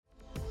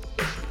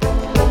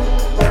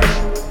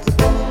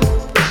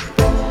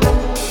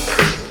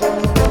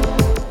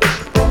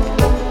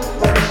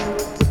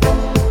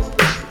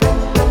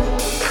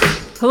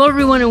Hello,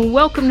 everyone, and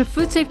welcome to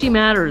Food Safety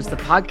Matters, the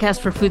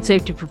podcast for food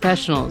safety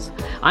professionals.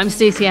 I'm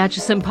Stacey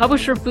Atchison,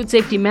 publisher of Food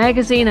Safety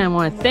Magazine, and I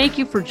want to thank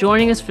you for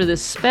joining us for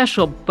this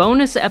special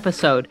bonus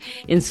episode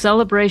in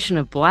celebration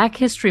of Black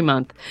History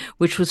Month,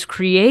 which was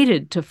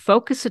created to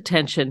focus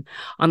attention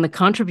on the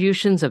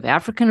contributions of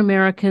African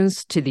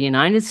Americans to the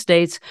United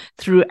States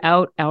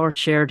throughout our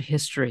shared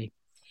history.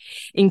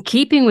 In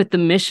keeping with the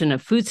mission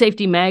of Food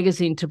Safety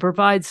Magazine to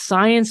provide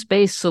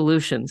science-based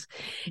solutions,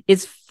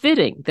 it's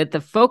fitting that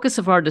the focus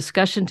of our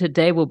discussion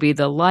today will be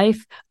the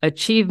life,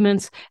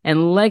 achievements,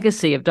 and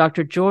legacy of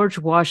Dr. George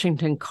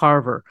Washington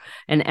Carver,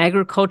 an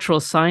agricultural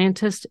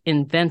scientist,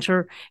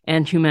 inventor,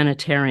 and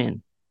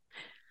humanitarian.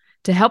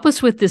 To help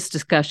us with this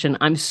discussion,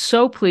 I'm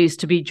so pleased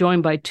to be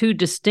joined by two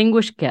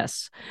distinguished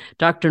guests,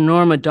 Dr.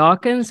 Norma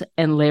Dawkins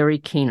and Larry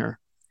Keener.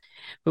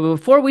 But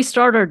before we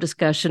start our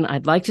discussion,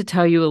 I'd like to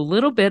tell you a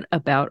little bit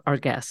about our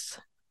guests.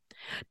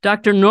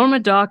 Dr. Norma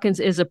Dawkins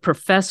is a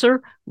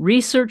professor,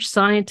 research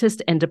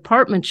scientist, and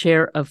department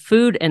chair of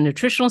food and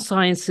nutritional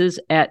sciences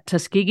at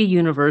Tuskegee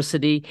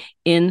University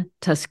in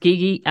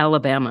Tuskegee,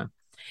 Alabama.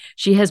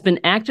 She has been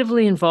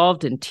actively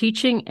involved in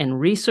teaching and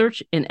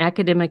research in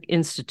academic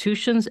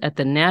institutions at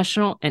the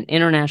national and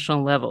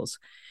international levels.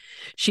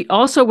 She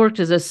also worked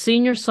as a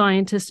senior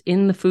scientist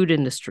in the food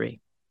industry.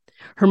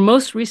 Her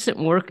most recent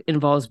work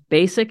involves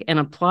basic and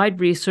applied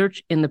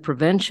research in the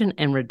prevention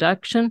and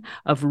reduction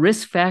of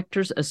risk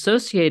factors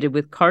associated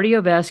with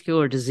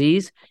cardiovascular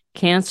disease,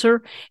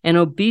 cancer, and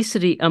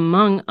obesity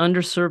among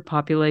underserved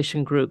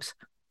population groups.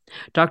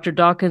 Dr.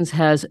 Dawkins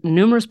has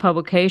numerous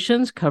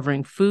publications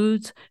covering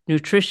foods,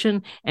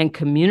 nutrition, and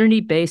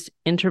community-based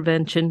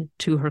intervention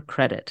to her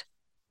credit.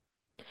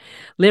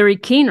 Larry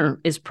Keener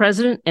is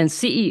president and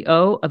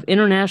CEO of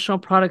International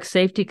Product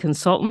Safety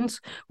Consultants,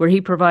 where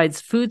he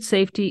provides food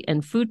safety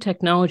and food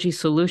technology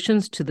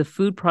solutions to the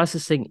food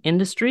processing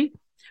industry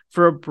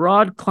for a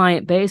broad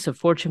client base of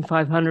Fortune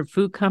 500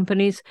 food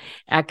companies,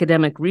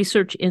 academic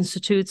research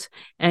institutes,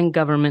 and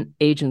government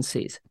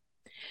agencies.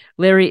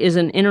 Larry is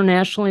an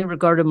internationally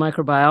regarded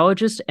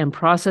microbiologist and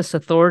process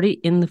authority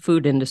in the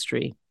food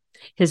industry.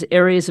 His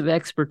areas of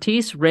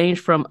expertise range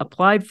from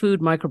applied food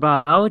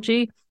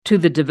microbiology to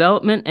the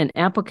development and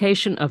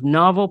application of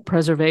novel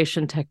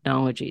preservation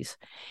technologies.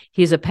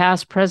 He's a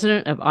past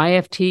president of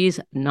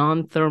IFT's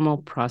Non-Thermal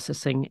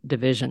Processing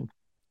Division.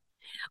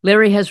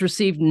 Larry has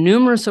received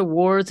numerous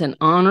awards and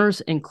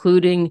honors,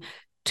 including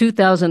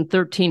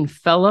 2013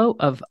 Fellow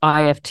of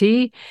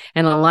IFT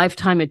and a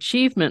Lifetime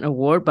Achievement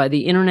Award by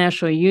the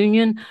International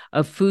Union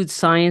of Food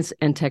Science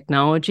and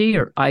Technology,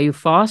 or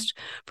IUFOST,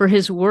 for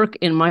his work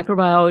in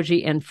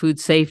microbiology and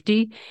food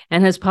safety,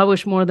 and has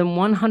published more than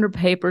 100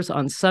 papers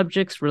on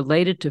subjects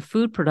related to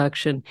food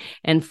production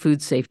and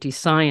food safety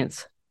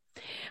science.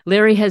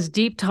 Larry has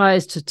deep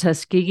ties to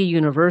Tuskegee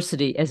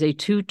University as a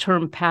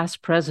two-term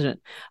past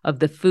president of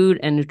the Food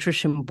and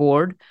Nutrition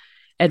Board,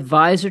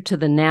 advisor to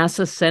the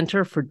NASA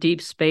Center for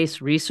Deep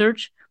Space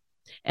Research,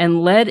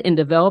 and led in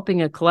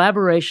developing a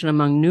collaboration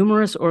among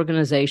numerous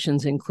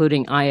organizations,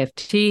 including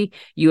IFT,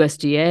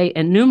 USDA,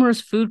 and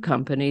numerous food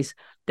companies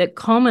that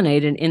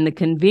culminated in the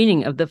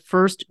convening of the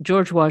first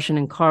George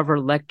Washington Carver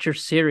Lecture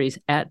Series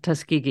at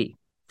Tuskegee.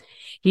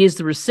 He is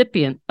the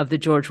recipient of the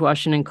George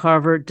Washington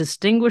Carver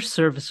Distinguished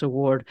Service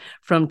Award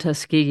from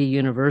Tuskegee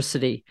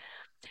University.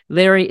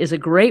 Larry is a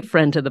great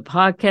friend to the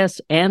podcast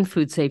and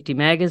Food Safety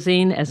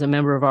Magazine as a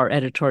member of our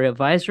editorial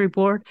advisory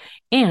board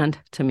and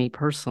to me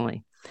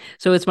personally.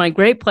 So it's my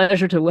great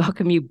pleasure to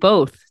welcome you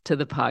both to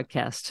the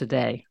podcast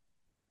today.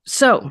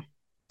 So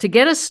to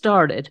get us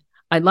started,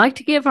 I'd like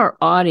to give our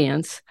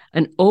audience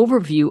an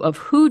overview of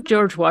who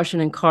George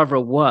Washington Carver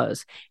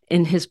was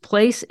and his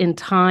place in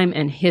time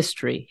and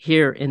history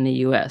here in the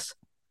U.S.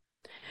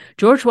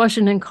 George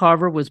Washington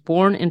Carver was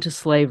born into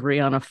slavery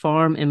on a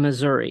farm in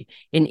Missouri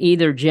in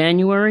either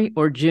January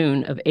or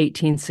June of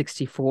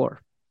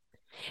 1864.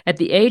 At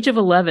the age of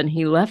 11,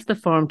 he left the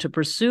farm to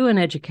pursue an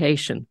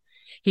education.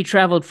 He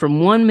traveled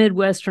from one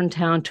Midwestern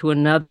town to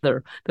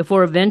another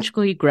before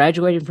eventually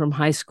graduating from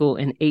high school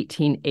in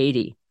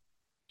 1880.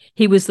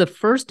 He was the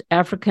first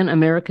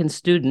African-American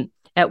student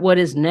at what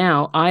is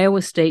now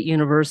Iowa State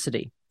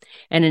University,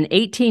 and in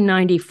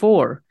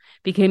 1894,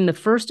 became the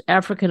first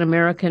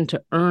African-American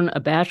to earn a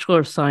Bachelor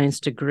of Science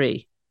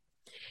degree.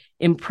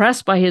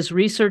 Impressed by his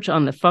research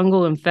on the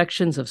fungal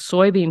infections of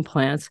soybean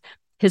plants,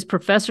 his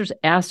professors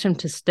asked him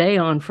to stay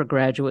on for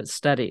graduate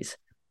studies.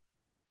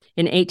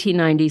 In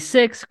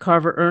 1896,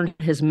 Carver earned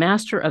his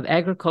Master of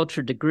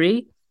Agriculture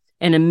degree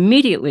and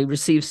immediately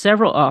received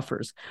several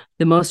offers,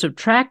 the most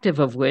attractive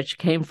of which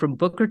came from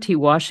Booker T.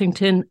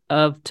 Washington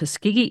of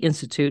Tuskegee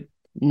Institute,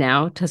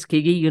 now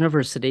Tuskegee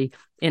University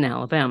in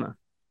Alabama.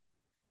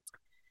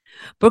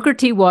 Booker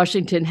T.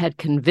 Washington had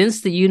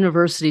convinced the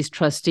university's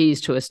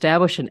trustees to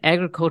establish an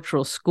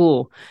agricultural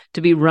school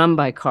to be run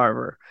by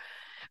Carver.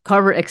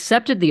 Carver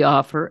accepted the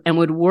offer and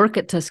would work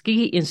at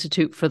Tuskegee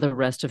Institute for the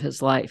rest of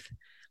his life.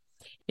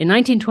 In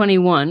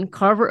 1921,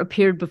 Carver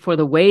appeared before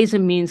the Ways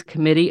and Means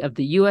Committee of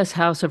the U.S.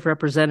 House of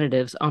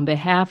Representatives on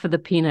behalf of the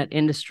peanut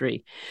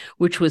industry,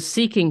 which was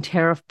seeking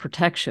tariff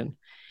protection.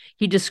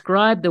 He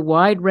described the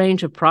wide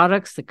range of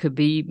products that could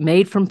be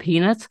made from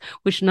peanuts,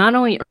 which not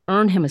only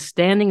earned him a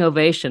standing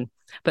ovation,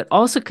 but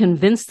also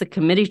convinced the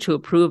committee to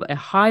approve a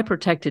high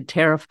protected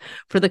tariff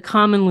for the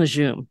common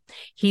legume.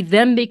 He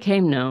then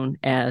became known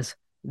as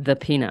the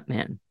Peanut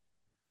Man.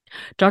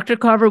 Dr.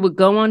 Carver would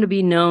go on to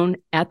be known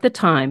at the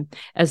time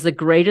as the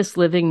greatest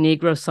living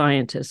Negro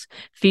scientist,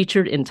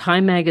 featured in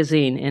Time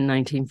magazine in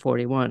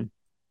 1941.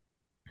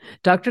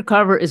 Dr.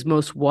 Carver is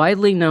most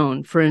widely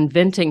known for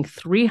inventing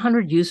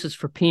 300 uses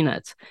for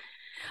peanuts.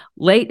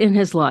 Late in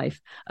his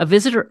life, a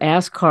visitor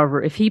asked Carver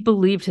if he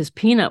believed his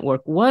peanut work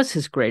was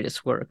his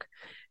greatest work.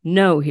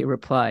 No, he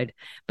replied,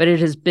 but it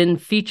has been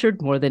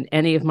featured more than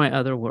any of my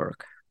other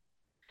work.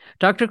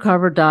 Dr.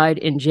 Carver died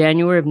in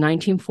January of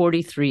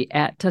 1943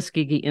 at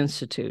Tuskegee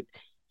Institute.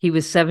 He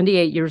was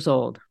 78 years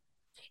old.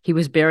 He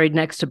was buried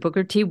next to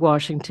Booker T.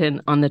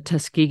 Washington on the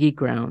Tuskegee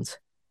grounds.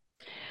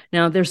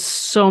 Now, there's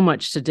so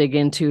much to dig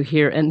into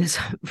here, and this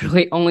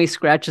really only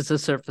scratches the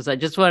surface. I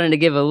just wanted to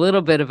give a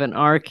little bit of an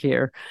arc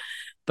here,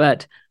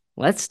 but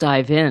let's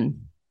dive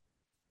in.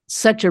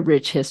 Such a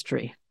rich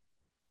history.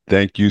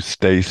 Thank you,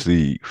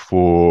 Stacy,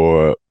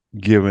 for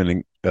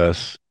giving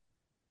us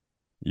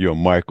your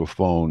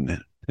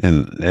microphone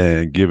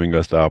and giving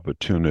us the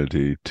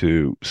opportunity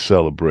to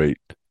celebrate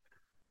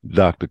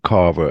Dr.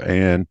 Carver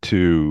and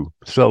to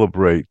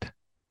celebrate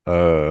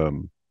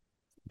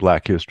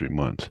Black History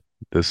Month.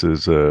 This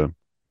is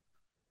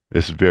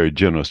it's very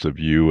generous of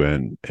you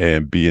and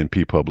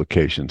BNP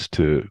Publications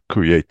to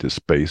create this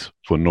space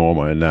for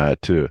Norma and I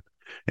to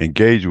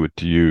engage with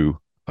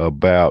you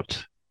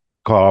about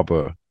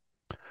Carver,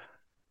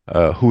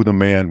 who the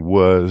man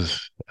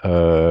was,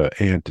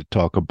 and to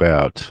talk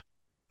about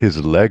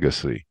his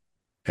legacy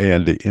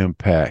and the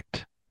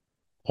impact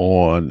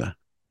on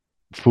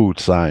food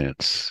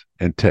science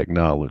and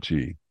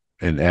technology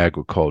and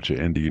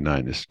agriculture in the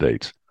United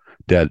States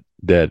that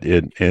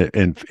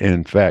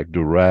in fact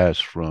derives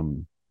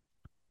from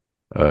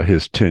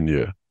his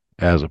tenure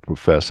as a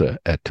professor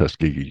at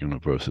Tuskegee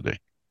University.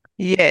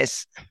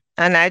 Yes,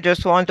 and I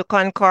just want to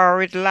concur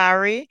with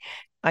Larry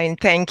in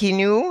thanking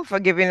you for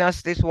giving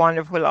us this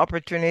wonderful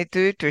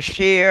opportunity to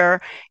share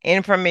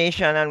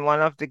information on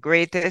one of the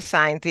greatest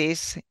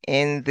scientists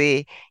in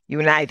the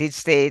United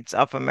States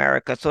of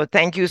America. So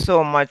thank you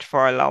so much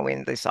for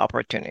allowing this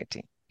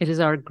opportunity. It is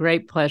our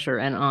great pleasure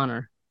and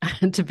honor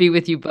to be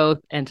with you both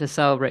and to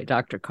celebrate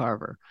Dr.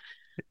 Carver.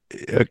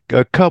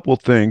 A couple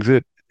things.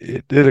 It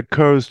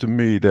occurs to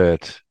me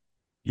that,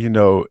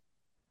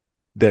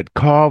 that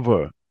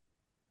Carver,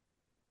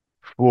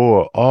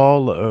 for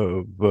all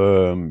of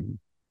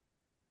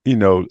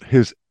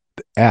his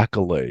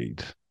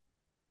accolades.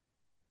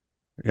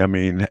 I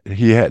mean,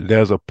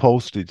 there's a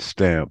postage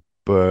stamp,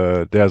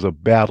 there's a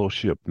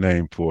battleship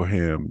named for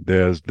him.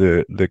 There's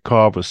the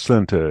Carver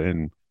Center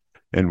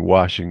in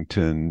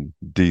Washington,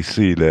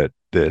 D.C.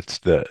 that's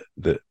the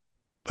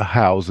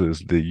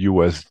houses the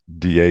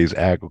USDA's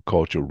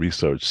Agricultural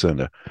Research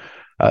Center.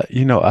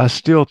 I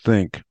still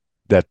think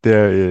that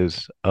there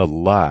is a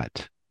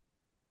lot,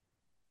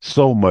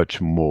 so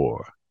much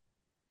more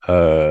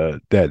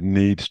that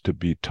needs to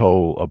be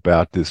told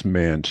about this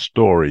man's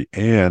story.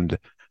 And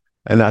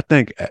I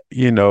think,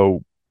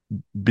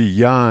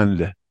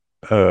 beyond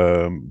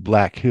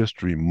Black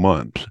History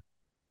Month,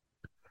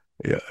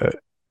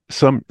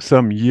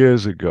 some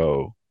years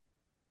ago,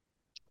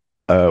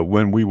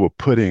 when we were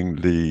putting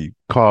the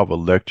Carver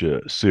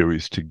lecture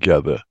series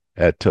together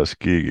at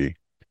Tuskegee,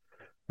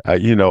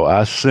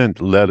 I sent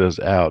letters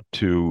out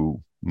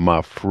to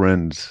my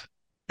friends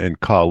and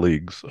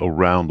colleagues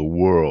around the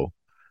world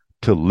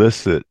to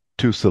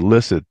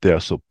solicit their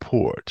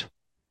support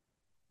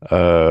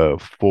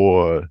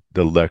for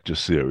the lecture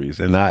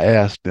series. And I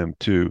asked them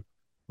to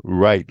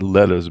write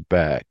letters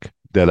back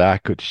that I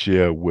could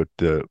share with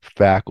the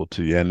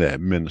faculty and the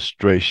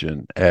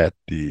administration at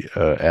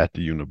the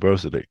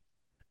university.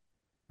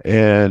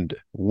 And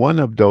one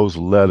of those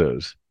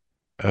letters,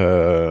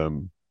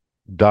 Dr.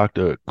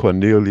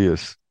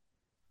 Cornelius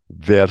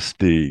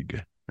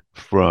Versteeg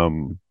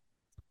from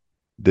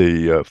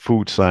the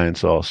Food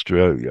Science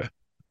Australia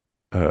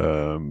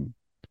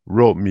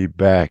wrote me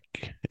back,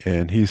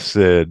 and he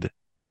said,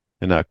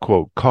 and I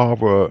quote,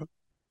 "Carver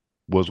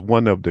was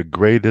one of the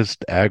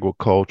greatest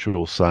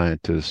agricultural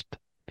scientists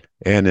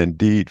and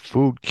indeed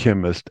food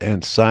chemist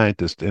and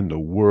scientist in the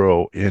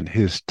world in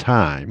his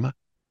time,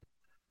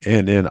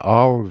 and in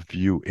our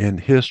view in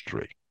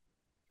history.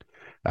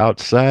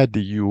 Outside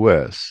the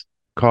U.S.,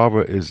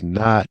 Carver is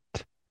not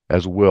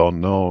as well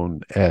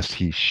known as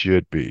he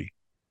should be,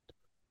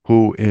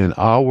 who in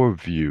our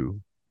view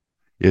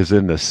is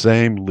in the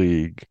same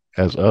league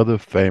as other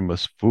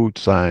famous food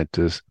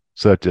scientists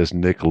such as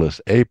Nicolas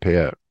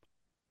Appert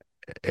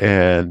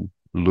and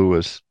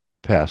Louis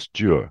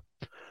Pasteur."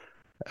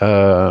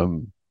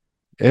 And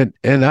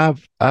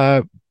I've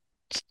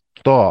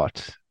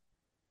thought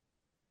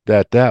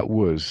that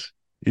was,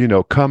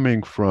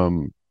 coming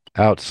from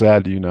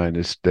outside the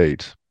United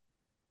States.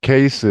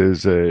 Case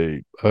is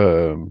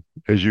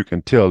as you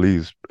can tell,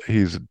 he's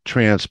a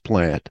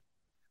transplant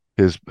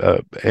his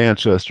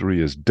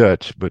ancestry is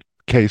Dutch, but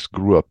Case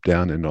grew up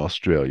down in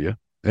Australia,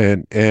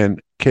 and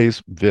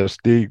Case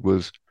Versteeg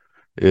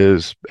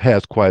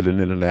has quite an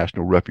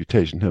international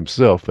reputation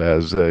himself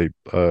as a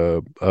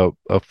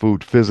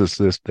food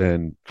physicist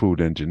and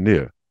food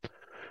engineer.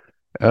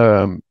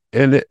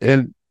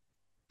 And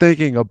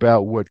thinking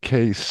about what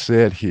Case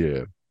said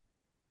here,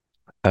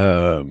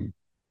 I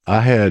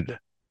had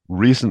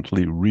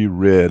recently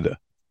reread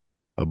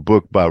a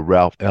book by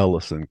Ralph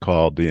Ellison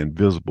called The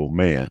Invisible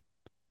Man.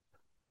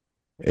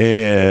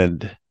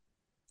 And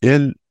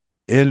in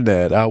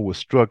that, I was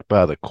struck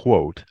by the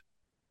quote,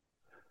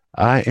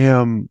 "I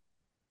am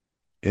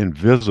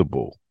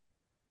invisible,"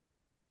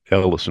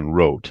 Ellison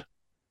wrote,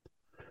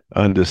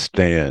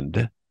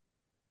 "understand,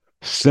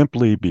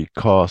 simply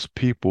because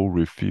people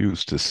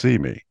refuse to see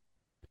me."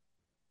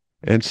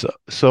 And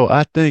so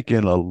I think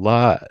in a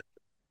lot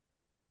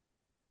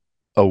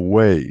of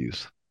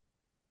ways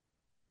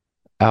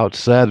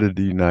outside of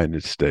the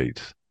United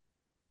States,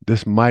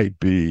 this might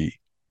be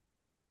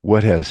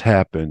what has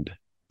happened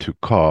to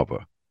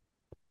Carver.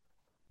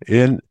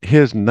 In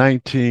his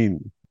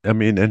in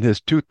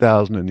his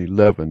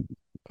 2011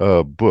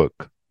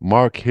 book,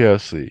 Mark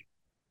Hersey,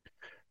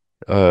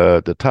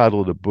 the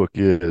title of the book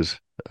is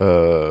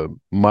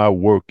My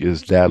Work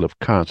is That of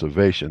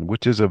Conservation,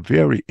 which is a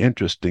very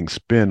interesting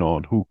spin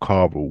on who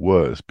Carver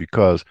was,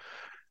 because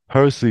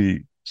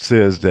Hersey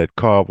says that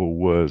Carver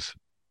was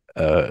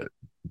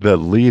the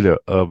leader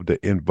of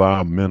the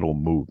environmental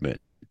movement,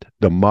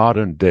 the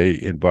modern day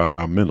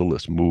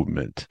environmentalist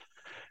movement.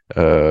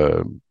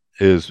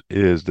 Is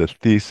the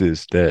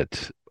thesis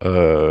that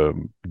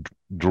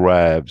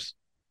drives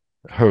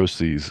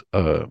Hersey's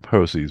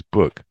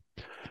book.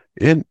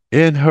 In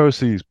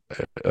Hersey's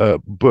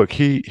book,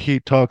 he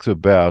talks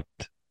about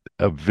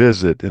a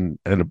visit in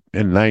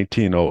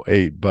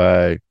 1908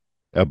 by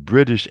a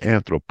British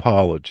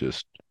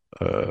anthropologist,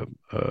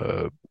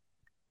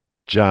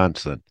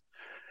 Johnson.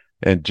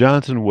 And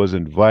Johnson was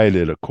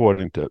invited,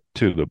 according to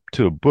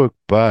the book,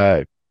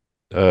 by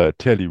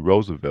Teddy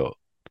Roosevelt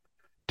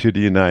to the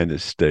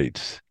United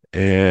States.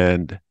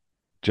 And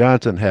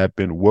Johnson had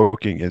been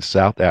working in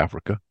South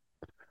Africa,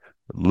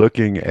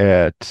 looking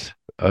at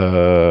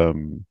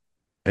and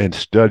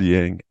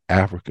studying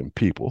African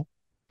people.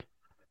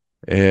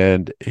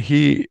 And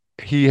he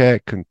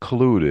had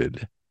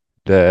concluded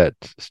that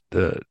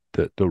the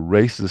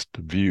racist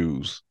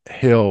views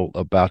held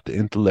about the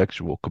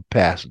intellectual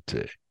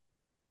capacity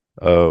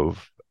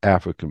of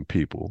African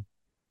people,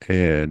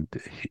 and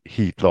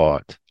he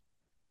thought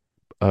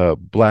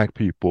Black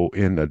people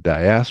in the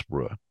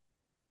diaspora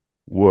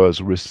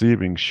was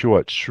receiving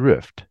short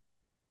shrift.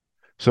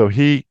 So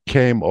he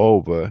came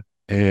over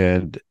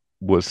and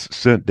was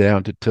sent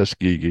down to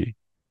Tuskegee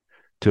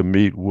to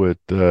meet with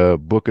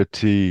Booker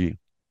T.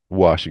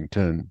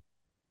 Washington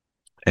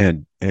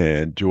and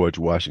George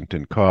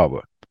Washington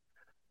Carver.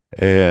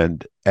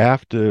 And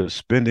after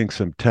spending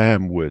some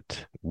time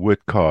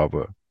with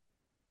Carver,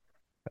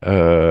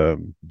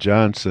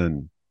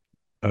 Johnson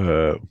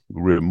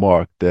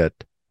remarked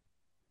that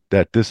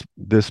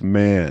this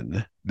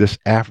man, this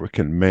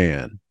African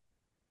man,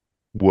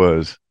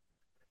 was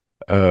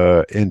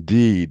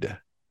indeed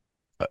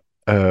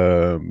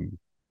of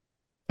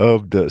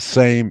the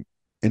same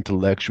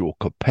intellectual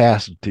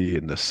capacity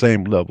and the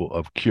same level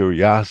of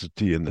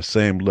curiosity and the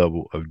same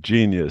level of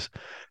genius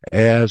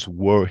as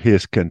were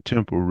his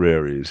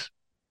contemporaries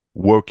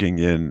working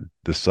in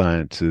the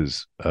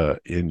sciences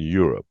in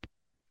Europe.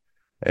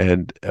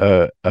 And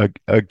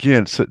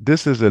again, so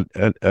this is an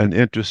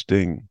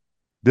interesting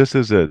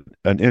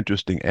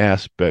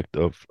aspect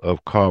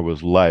of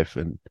Carver's life,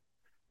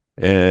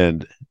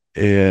 and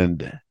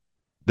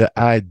the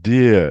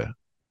idea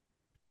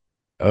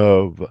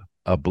of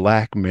a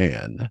Black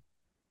man,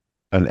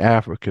 an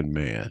African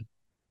man,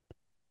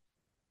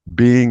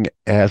 being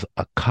as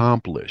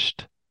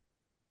accomplished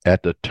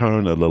at the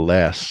turn of the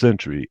last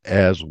century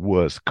as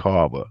was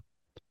Carver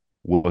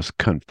was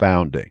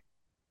confounding.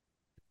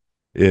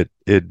 It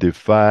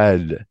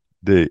defied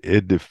the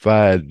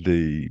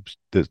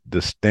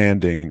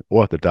standing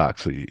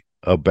orthodoxy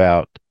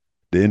about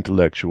the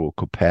intellectual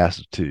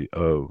capacity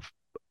of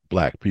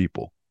Black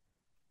people.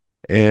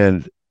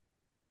 And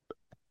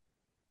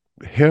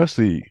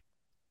Hersey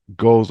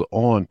goes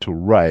on to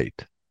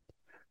write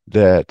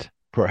that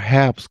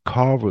perhaps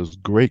Carver's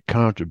great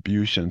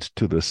contributions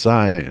to the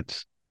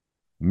science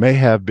may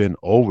have been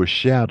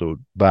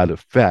overshadowed by the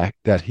fact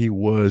that he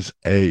was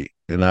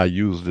and I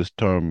use this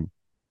term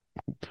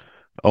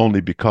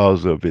only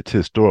because of its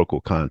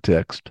historical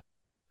context,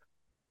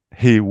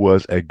 he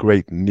was a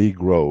great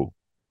Negro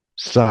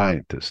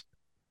scientist,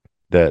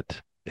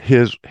 that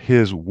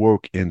his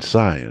work in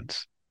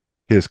science,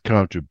 his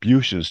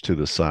contributions to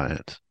the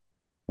science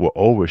were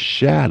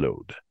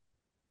overshadowed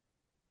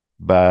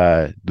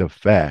by the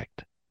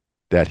fact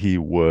that he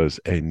was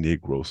a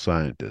Negro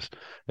scientist.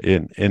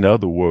 In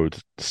other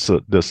words,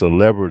 the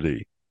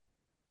celebrity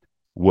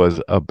was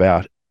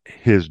about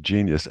his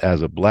genius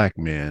as a Black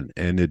man,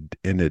 and it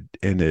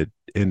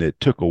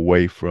took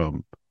away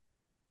from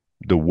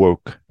the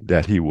work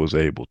that he was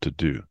able to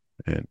do.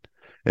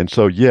 And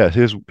so yes,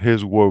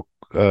 his work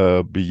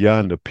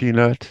beyond the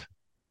peanut,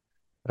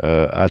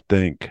 I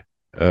think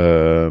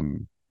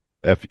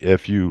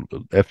if you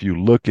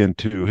look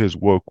into his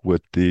work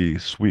with the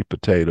sweet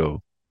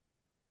potato,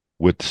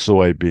 with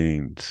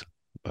soybeans,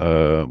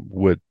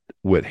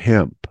 with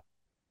hemp,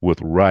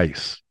 with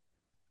rice,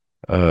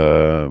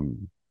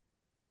 um,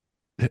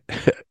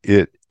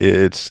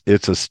 it's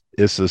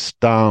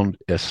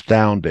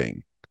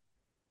astounding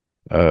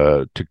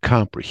to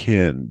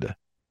comprehend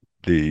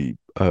the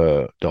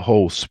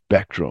whole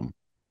spectrum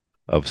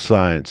of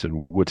science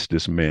in which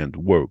this man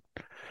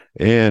worked,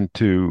 and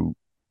to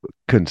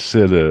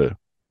consider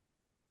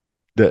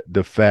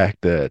the fact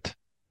that,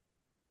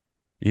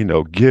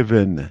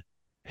 given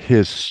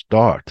his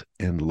start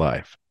in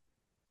life,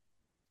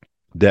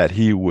 that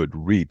he would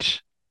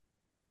reach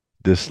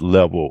this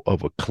level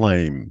of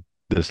acclaim,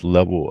 this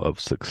level of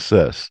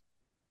success.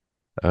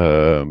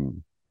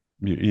 Reminds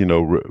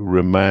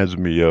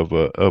me of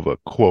a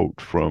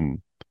quote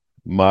from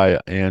Maya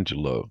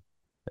Angelou,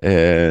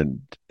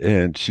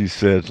 and she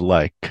says,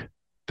 like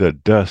the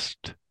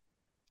dust,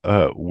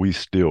 we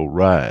still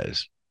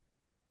rise.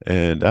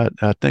 And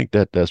I think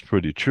that that's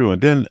pretty true.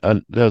 And then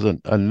there's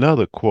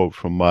another quote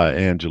from Maya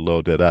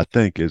Angelou that I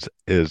think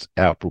is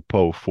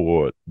apropos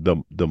for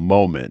the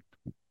moment,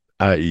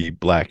 i.e.,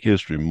 Black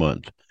History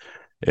Month.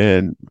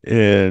 And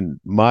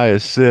Maya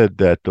said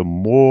that the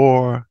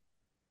more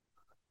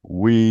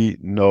we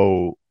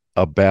know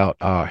about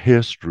our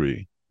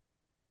history,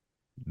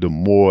 the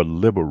more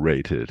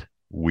liberated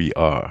we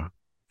are.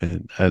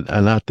 And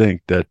I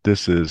think that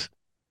this is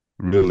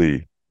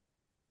really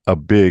a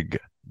big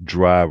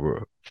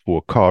driver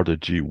for Carter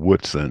G.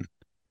 Woodson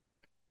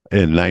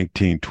in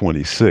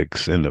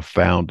 1926 in the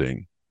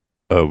founding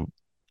of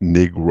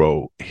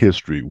Negro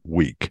History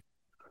Week.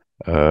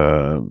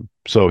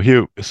 So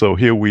here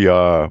we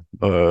are,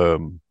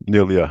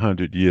 nearly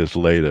 100 years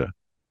later,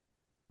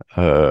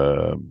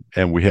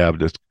 and we have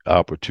this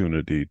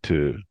opportunity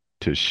to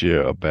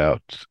share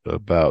about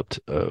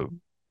the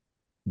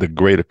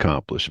great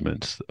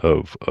accomplishments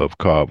of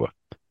Carver.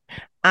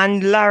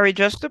 And Larry,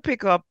 just to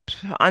pick up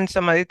on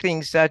some of the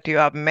things that you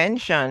have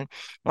mentioned,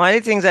 one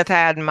of the things that I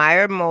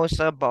admire most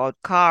about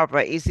Carver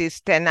is his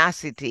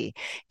tenacity,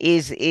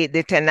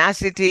 the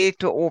tenacity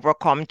to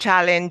overcome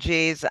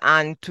challenges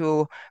and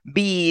to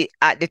be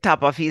at the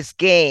top of his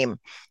game.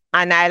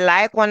 And I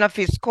like one of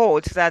his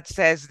quotes that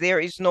says, "There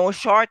is no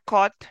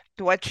shortcut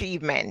to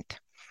achievement.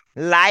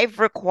 Life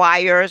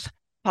requires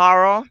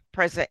thorough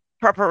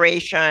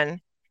preparation.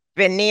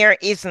 Veneer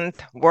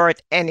isn't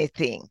worth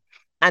anything."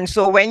 And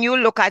so when you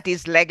look at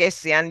his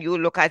legacy and you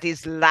look at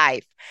his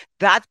life,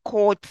 that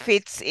quote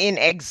fits in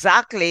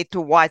exactly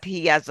to what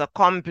he has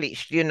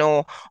accomplished.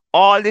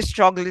 All the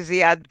struggles he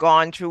had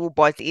gone through,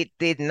 but it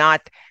did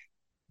not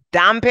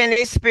dampen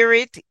his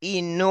spirit.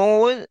 He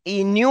knew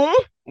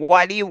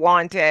what he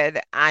wanted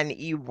and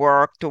he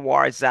worked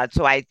towards that.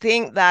 So I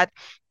think that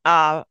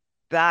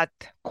that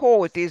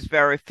quote is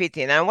very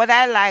fitting. And what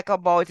I like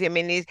about him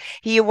is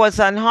he was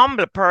an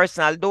humble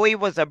person. Although he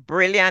was a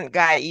brilliant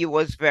guy, he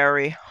was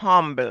very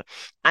humble.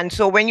 And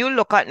so when you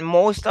look at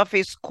most of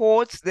his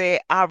quotes,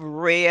 they have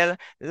real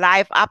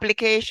life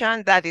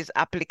application that is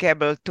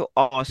applicable to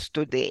us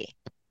today.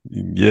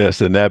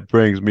 Yes, and that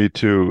brings me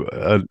to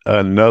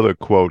another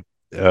quote.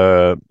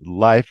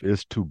 Life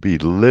is to be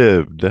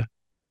lived,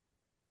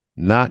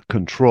 not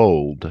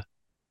controlled,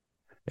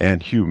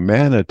 and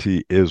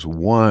humanity is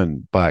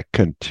won by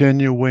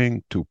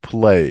continuing to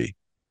play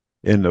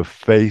in the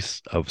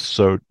face of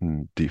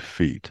certain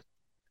defeat.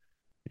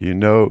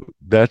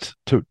 That's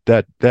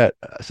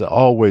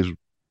always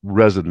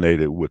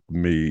resonated with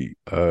me,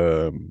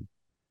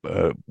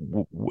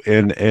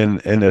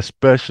 and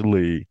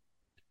especially,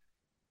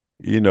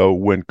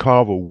 when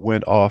Carver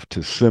went off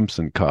to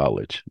Simpson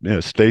College.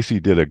 Stacy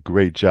did a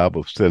great job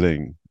of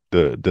setting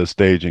the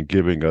stage and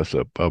giving us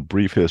a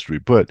brief history,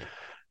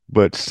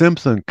 but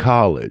Simpson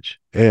College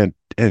and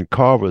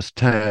Carver's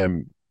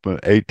time from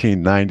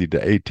 1890 to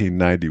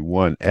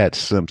 1891 at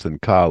Simpson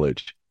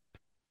College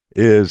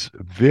is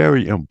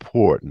very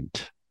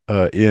important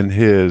in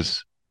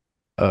his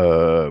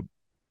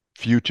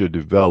future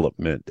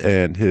development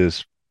and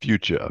his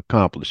future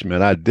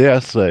accomplishment. I dare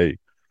say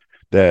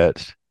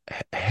that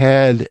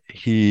had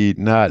he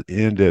not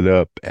ended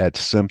up at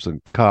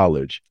Simpson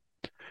College,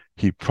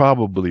 he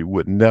probably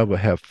would never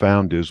have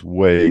found his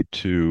way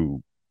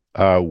to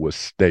Iowa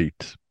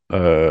State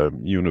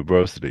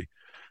University.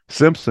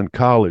 Simpson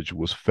College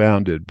was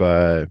founded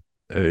by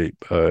a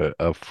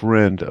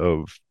friend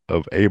of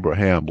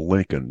Abraham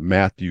Lincoln,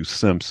 Matthew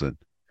Simpson,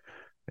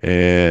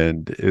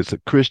 and it's a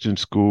Christian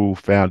school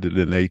founded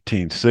in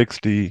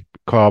 1860.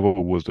 Carver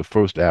was the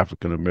first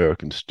African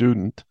American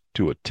student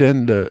to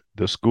attend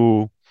the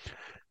school,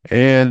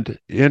 and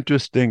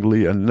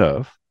interestingly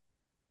enough,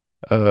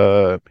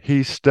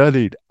 he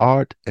studied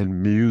art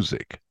and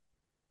music.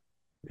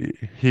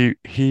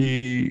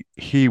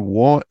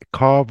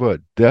 Carver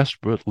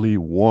desperately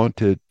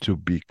wanted to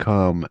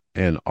become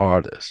an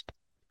artist.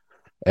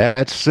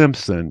 At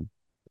Simpson,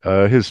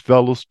 his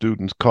fellow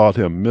students called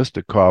him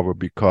Mr. Carver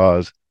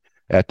because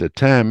at the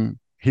time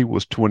he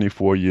was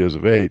 24 years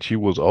of age. He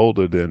was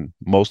older than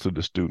most of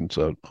the students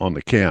on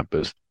the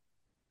campus.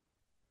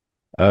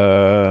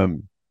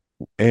 Um,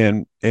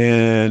 and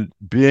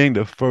being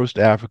the first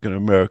African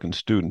American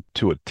student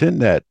to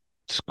attend that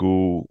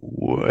school,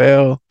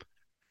 well,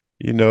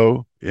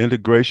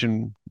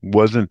 integration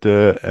wasn't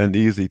an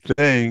easy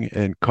thing,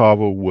 and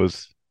Carver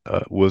was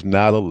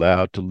not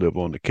allowed to live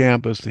on the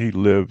campus. He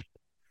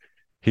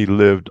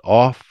lived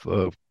off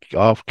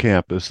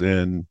campus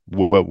in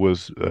what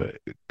was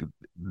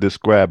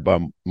described by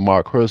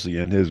Mark Hersey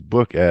in his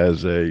book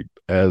as a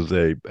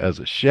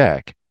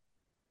shack.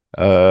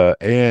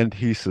 And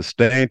he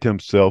sustained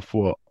himself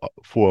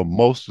for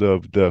most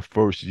of the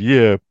first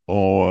year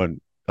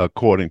on,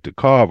 according to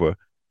Carver,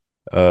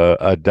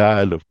 a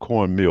diet of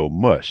cornmeal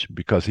mush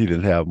because he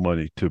didn't have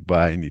money to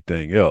buy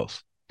anything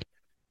else.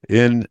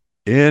 In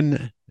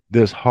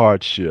this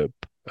hardship,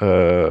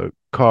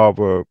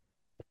 Carver,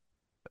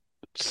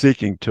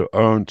 seeking to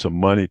earn some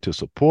money to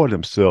support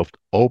himself,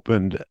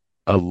 opened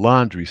a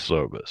laundry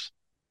service.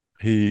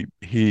 He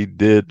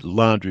did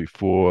laundry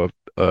for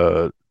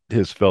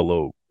his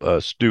fellow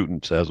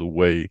students as a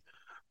way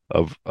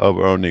of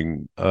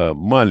earning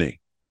money.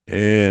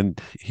 And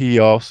he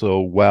also,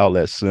 while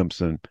at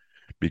Simpson,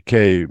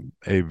 became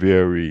a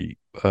very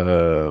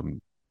uh,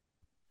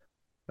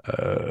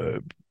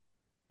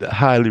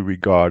 highly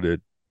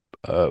regarded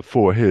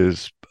for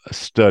his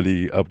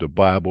study of the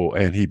Bible,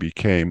 and he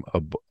became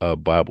a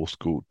Bible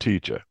school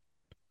teacher.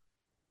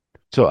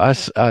 So I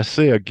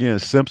say again,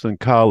 Simpson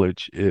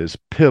College is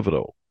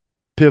pivotal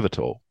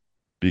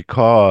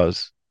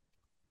because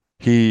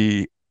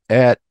he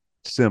at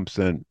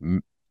Simpson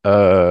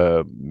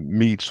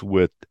meets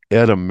with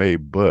Etta Mae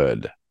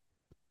Budd,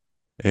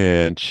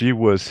 and she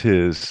was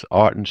his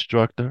art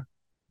instructor,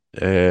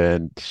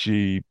 and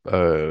she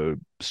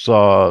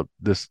saw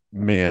this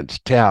man's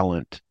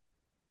talent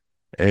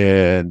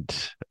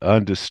and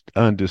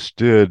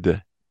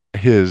understood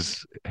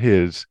his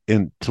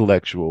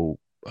intellectual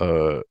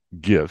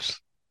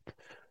gifts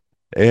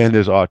and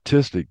his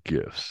artistic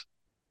gifts.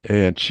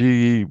 And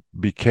she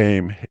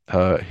became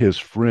his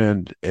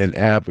friend and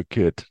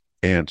advocate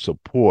and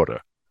supporter.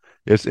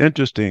 It's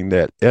interesting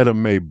that Etta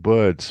Mae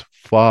Budd's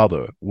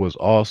father was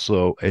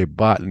also a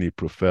botany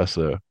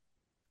professor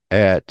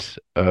at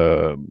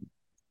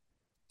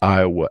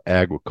Iowa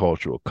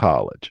Agricultural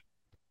College.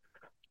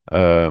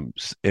 And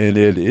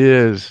it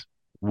is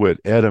with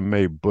Etta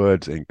Mae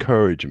Budd's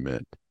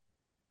encouragement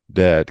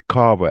that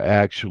Carver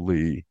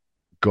actually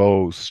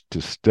goes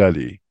to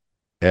study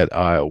at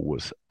Iowa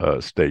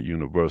State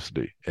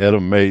University. Etta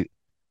Mae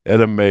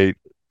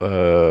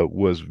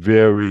was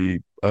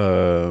very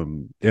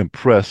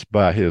impressed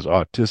by his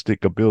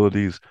artistic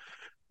abilities,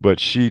 but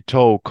she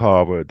told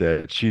Carver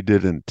that she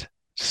didn't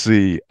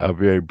see a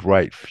very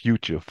bright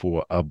future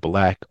for a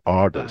black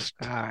artist.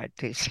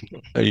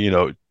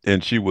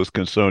 And she was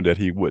concerned that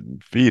he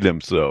wouldn't feed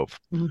himself.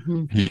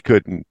 Mm-hmm. He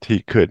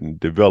couldn't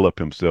develop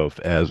himself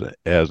as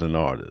an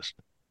artist.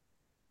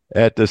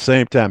 At the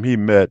same time, he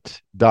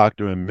met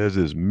Dr. and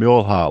Mrs.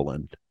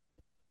 Milholland.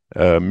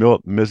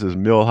 Mrs.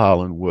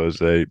 Milholland was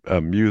a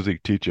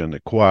music teacher and a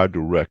choir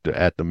director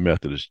at the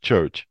Methodist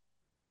Church,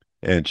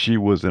 and she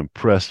was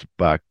impressed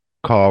by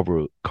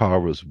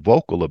Carver's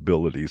vocal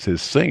abilities,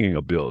 his singing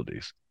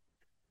abilities,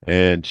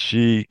 and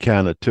she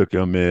kind of took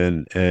him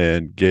in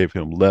and gave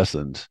him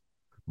lessons.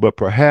 But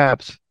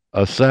perhaps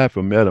aside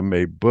from Etta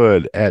Mae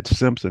Budd at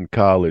Simpson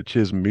College,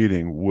 his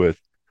meeting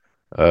with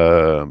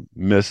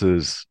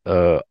Mrs.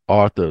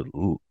 Arthur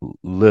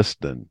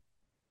Liston,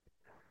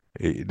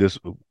 this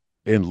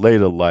in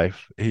later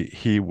life,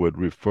 he would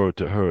refer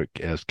to her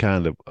as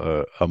kind of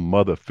a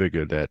mother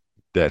figure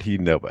that he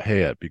never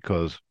had,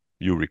 because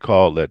you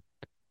recall that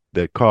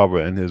Carver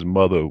and his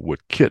mother were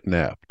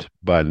kidnapped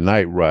by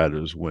night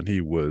riders when he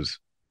was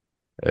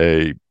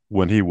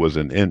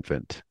an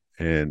infant,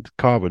 and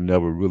Carver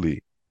never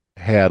really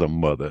had a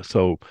mother.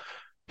 So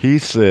he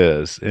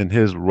says in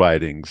his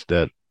writings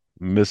that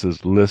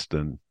Mrs.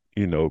 Liston,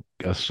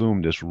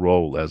 assumed this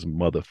role as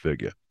mother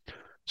figure.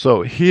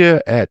 So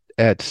here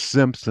at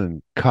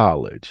Simpson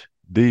College,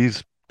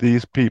 these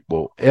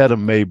people, Etta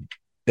Mae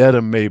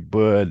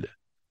Budd,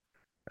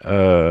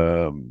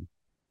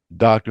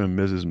 Dr. and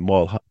Mrs.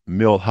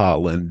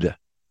 Milholland,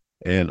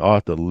 and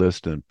Arthur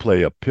Liston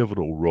play a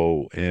pivotal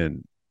role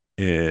in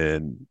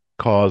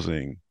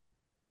causing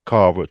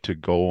Carver to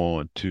go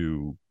on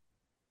to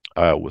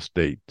Iowa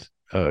State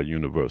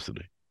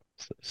University.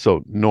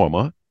 So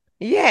Norma.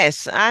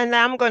 Yes, and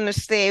I'm going to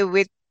stay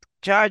with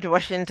George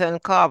Washington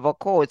Carver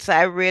quotes.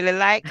 I really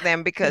like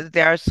them because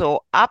they are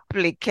so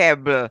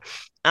applicable.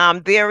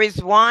 There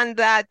is one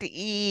that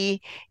he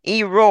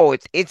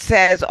wrote. It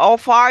says, "How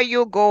far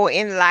you go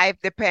in life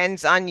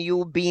depends on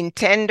you being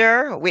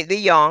tender with the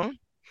young,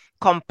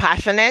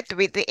 compassionate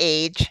with the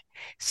aged,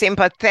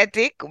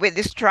 sympathetic with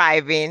the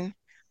striving,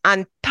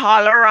 and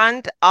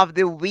tolerant of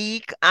the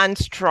weak and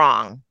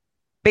strong.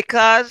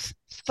 Because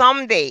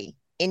someday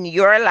in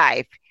your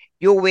life,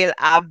 you will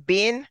have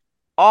been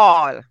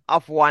all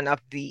of one of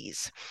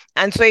these.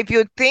 And so if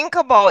you think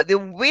about the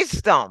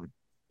wisdom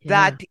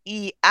Yeah. that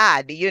he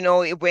had,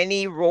 when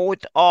he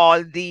wrote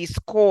all these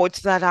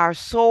quotes that are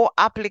so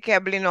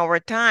applicable in our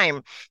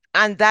time,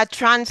 and that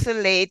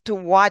translate to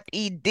what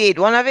he did.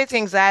 One of the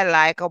things I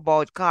like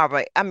about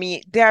Carver, I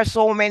mean, there are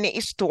so many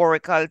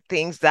historical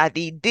things that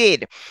he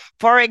did.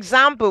 For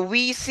example,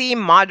 we see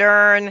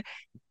modern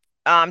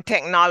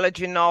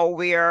technology now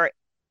where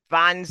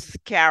vans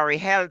carry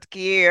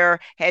healthcare,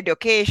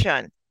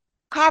 education.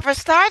 Carver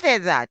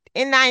started that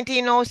in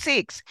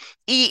 1906.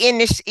 He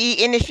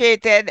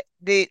initiated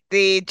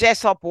the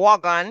Jessup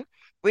wagon,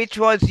 which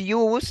was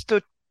used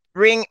to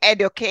bring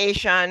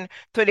education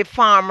to the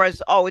farmers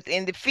out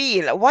in the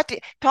field.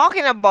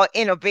 Talking about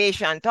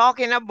innovation,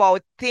 talking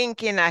about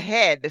thinking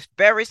ahead, it's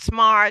very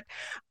smart,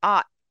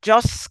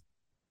 just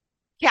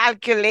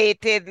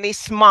calculatedly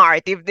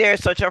smart, if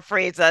there's such a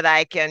phrase that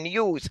I can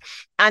use.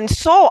 And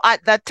so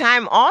at that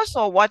time,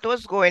 also, what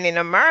was going in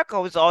America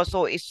was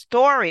also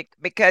historic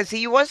because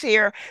he was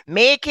here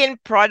making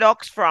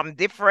products from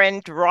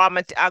different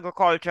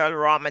agricultural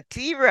raw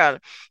material.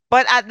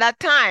 But at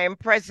that time,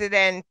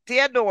 President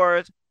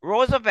Theodore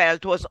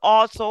Roosevelt was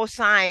also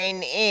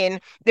signing in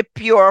the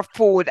Pure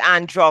Food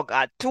and Drug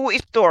Act, two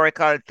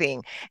historical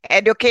things,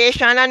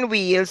 education on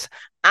wheels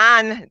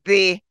and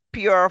the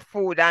Pure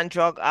Food and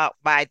Drug Act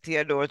by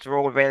Theodore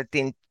Roosevelt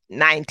in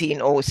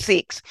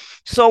 1906.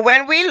 So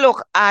when we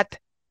look at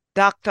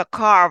Dr.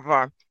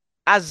 Carver,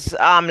 as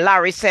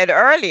Larry said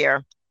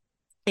earlier,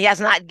 he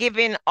has not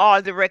given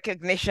all the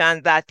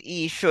recognition that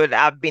he should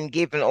have been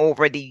given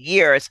over the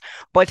years.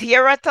 But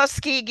here at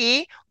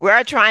Tuskegee,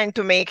 we're trying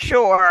to make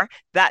sure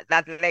that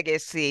that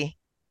legacy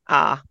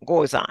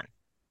goes on.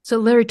 So,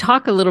 Larry,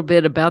 talk a little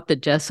bit about the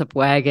Jessup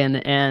wagon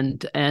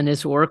and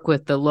his work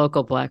with the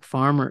local Black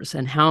farmers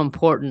and how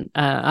important.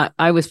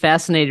 I was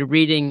fascinated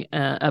reading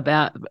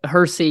about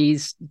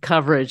Hersey's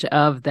coverage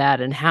of that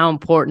and how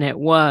important it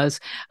was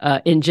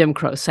in Jim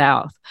Crow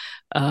South,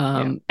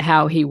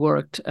 how he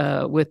worked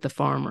with the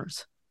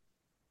farmers.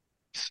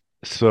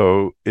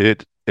 So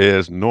it,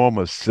 as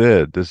Norma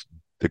said, the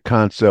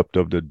concept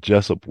of the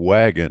Jessup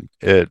wagon,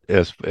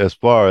 as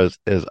far as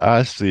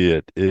I see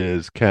it,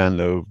 is kind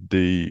of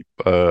the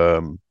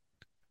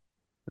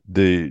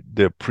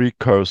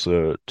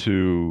precursor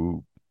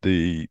to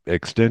the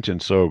extension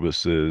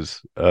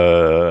services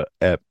at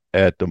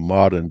the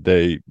modern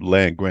day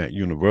land grant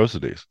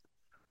universities.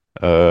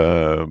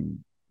 Carver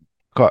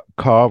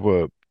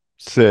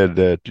said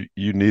that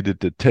you needed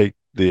to take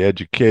the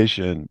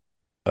education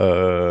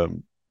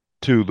to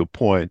the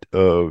point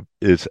of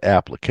its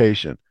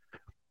application,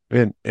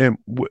 and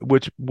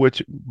which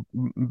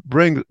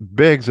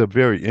begs a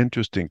very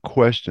interesting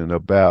question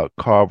about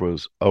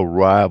Carver's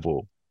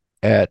arrival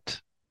at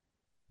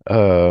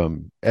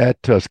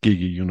Tuskegee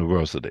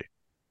University.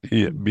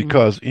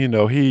 Because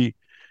he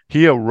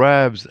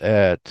arrives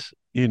at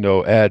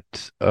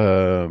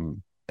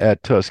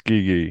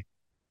Tuskegee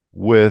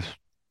with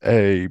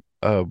a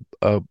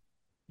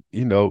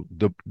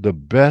the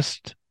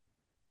best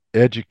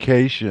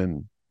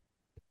education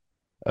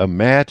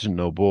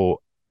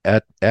imaginable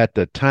at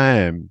the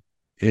time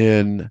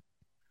in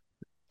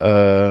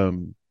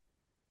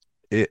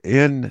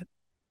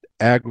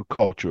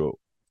agricultural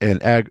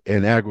and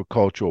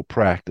agricultural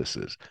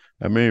practices.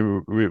 I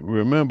mean,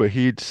 remember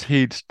he'd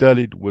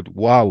studied with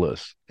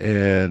Wallace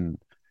and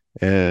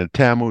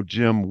Tamu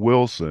Jim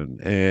Wilson,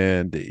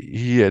 and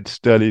he had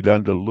studied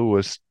under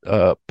Louis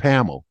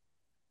Pamel.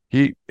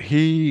 He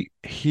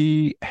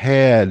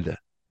had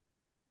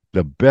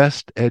the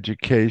best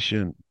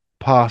education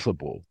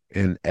possible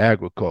in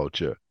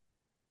agriculture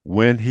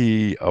when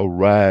he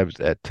arrives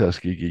at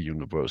Tuskegee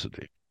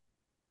University.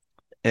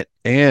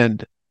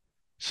 And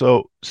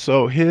so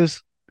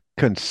his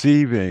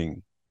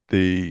conceiving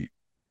the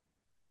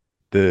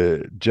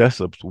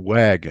Jessup's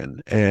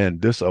wagon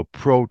and this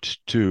approach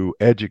to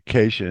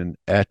education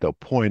at the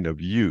point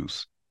of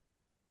use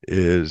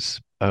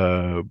is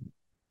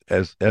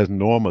as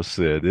Norma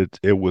said,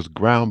 it was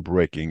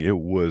groundbreaking. It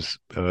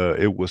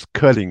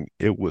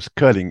was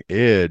cutting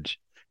edge,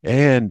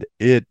 and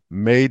it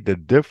made the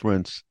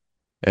difference.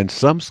 And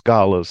some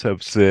scholars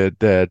have said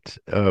that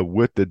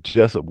with the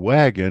Jessup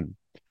wagon,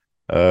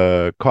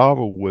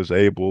 Carver was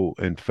able,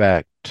 in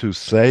fact, to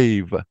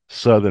save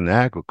Southern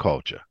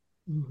agriculture.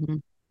 Mm-hmm.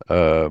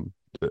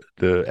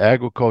 The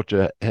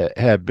agriculture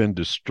had been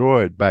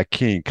destroyed by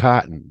King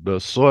Cotton. The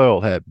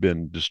soil had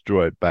been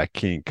destroyed by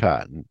King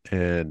Cotton,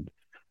 and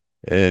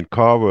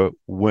Carver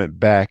went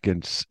back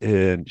and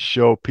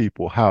showed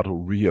people how to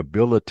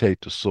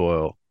rehabilitate the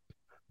soil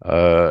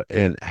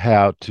and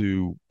how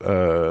to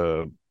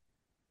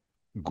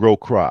grow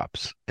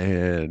crops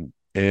and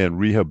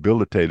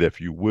rehabilitate, if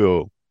you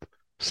will,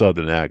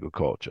 Southern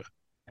agriculture.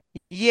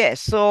 Yes,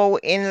 so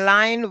in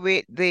line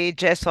with the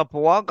Jessup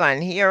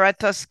wagon here at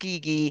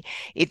Tuskegee,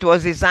 it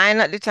was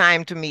designed at the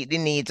time to meet the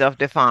needs of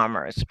the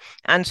farmers.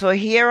 And so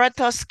here at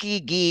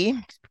Tuskegee,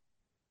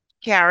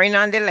 carrying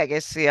on the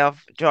legacy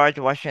of George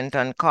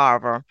Washington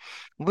Carver,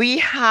 we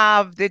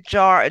have the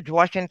George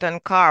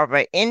Washington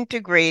Carver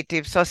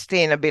Integrative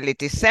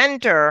Sustainability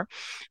Center,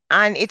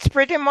 and it's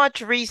pretty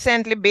much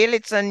recently built.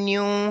 It's a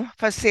new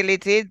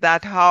facility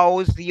that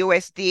houses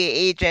USDA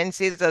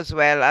agencies as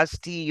well as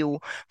TU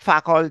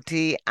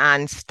faculty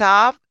and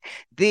staff.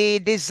 The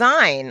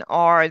design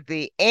or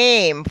the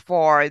aim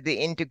for the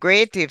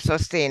Integrative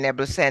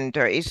Sustainable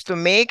Center is to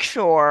make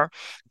sure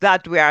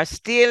that we are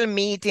still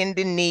meeting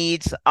the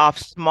needs of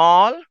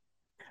small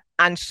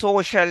and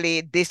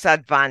socially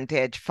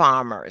disadvantaged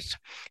farmers.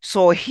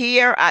 So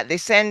here at the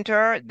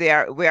center,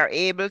 we are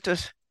able to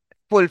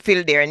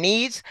fulfill their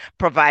needs,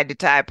 provide the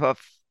type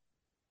of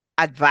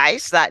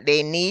advice that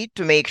they need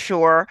to make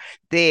sure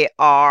they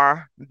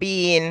are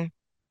being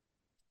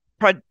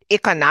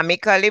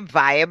economically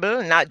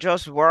viable, not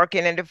just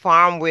working in the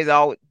farm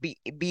without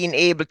being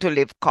able to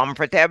live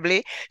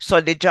comfortably.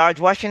 So the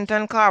George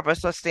Washington Carver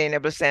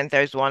Sustainable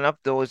Center is one of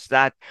those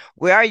that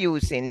we are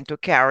using to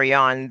carry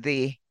on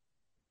the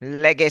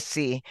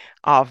legacy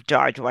of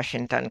George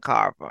Washington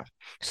Carver.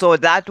 So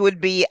that would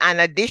be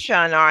an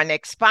addition or an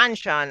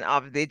expansion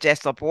of the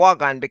Jessup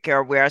Wagon,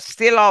 because we are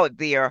still out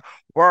there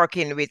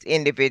working with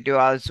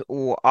individuals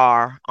who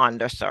are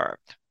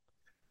underserved.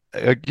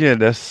 Again,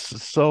 that's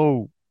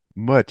so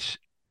much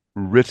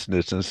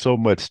richness and so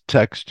much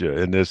texture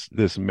in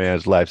this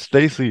man's life.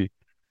 Stacy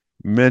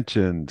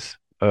mentions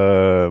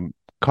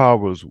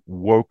Carver's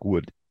work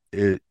with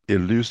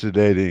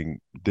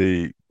elucidating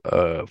the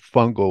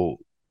fungal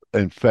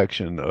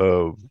infection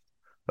of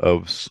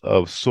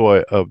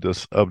soy of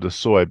the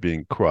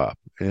soybean crop,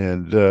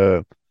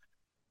 and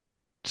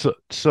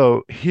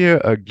so here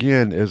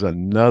again is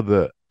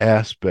another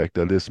aspect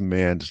of this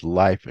man's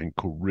life and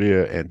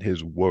career and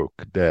his work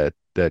that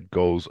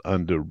goes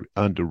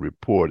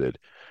underreported.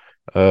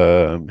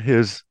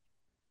 His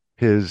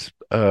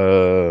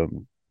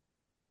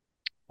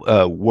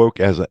work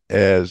as a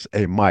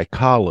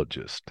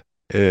mycologist,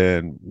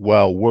 and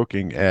while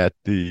working at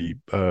the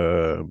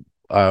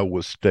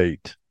Iowa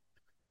State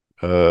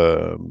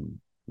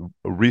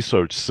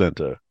Research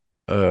Center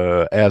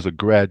as a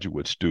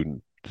graduate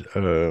student,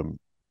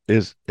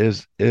 is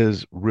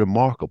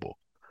remarkable,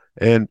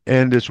 and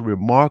it's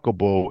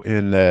remarkable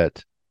in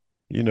that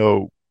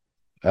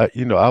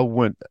I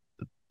went.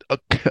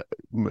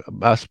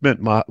 I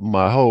spent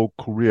my whole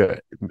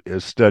career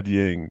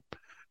studying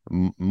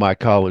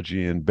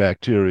mycology and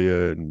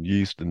bacteria and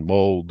yeast and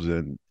molds,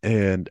 and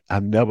I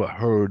never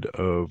heard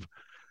of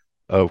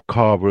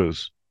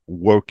Carver's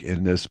work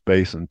in this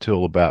space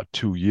until about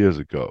 2 years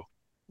ago.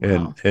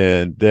 Wow.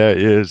 And there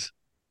is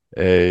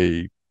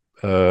a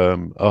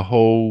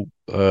whole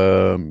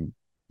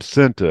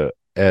center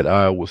at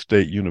Iowa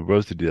State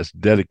University that's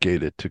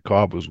dedicated to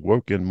Carver's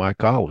work in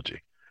mycology.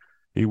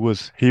 He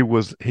was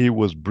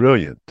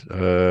brilliant.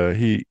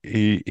 He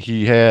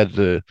had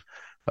the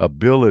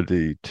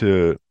ability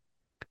to,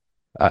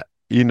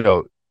 you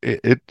know,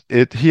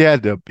 he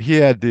had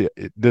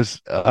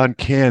this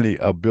uncanny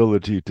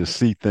ability to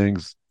see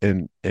things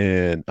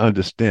and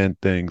understand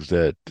things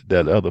that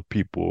other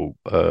people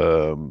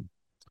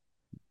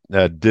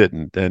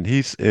didn't. And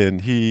it's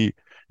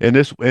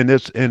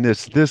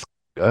this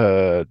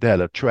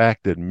that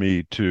attracted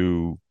me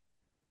to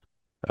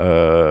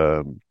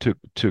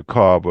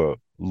Carver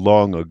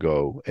long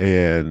ago,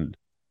 and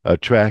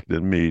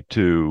attracted me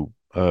to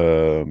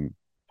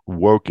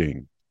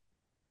working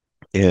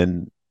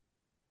in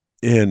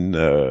in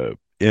the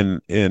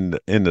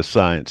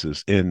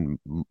sciences, in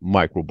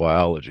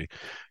microbiology.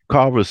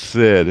 Carver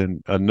said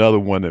in another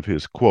one of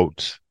his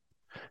quotes,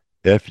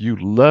 "If you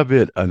love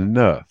it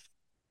enough,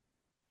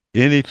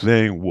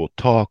 anything will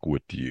talk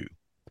with you."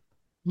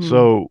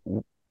 So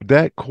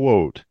that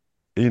quote,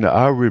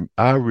 I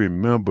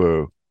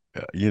remember,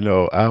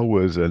 I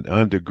was an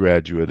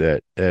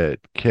undergraduate at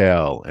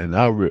Cal, and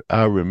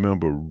I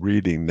remember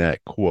reading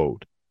that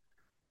quote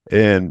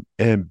and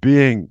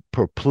being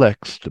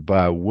perplexed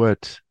by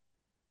what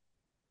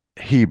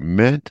he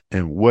meant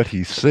and what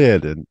he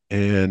said, and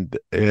it's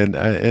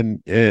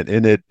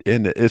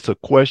a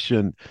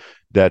question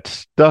that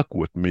stuck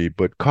with me.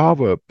 But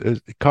Carver's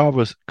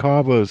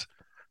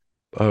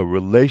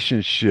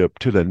relationship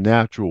to the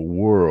natural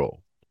world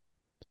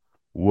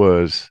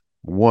was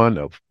one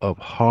of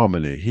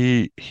harmony.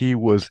 He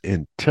was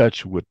in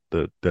touch with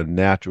the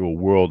natural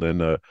world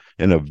in a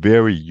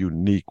very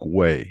unique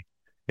way,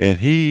 and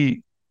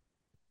he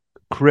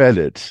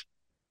credits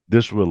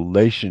this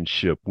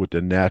relationship with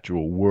the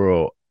natural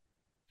world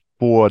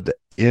for the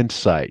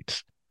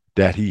insights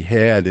that he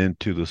had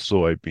into the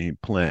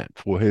soybean plant,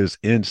 for his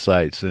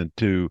insights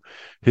into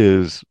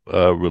his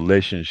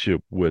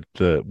relationship with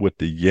the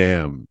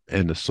yam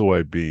and the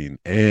soybean,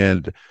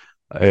 and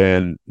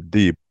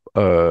the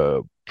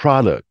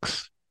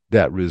products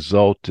that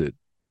resulted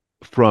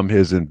from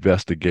his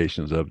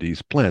investigations of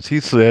these plants. He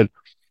said,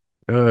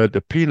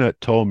 the peanut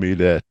told me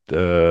that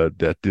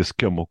this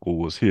chemical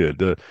was here.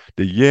 The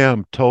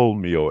yam told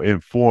me or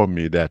informed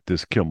me that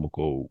this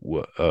chemical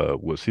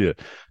was here.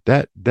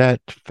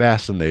 That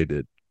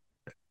fascinated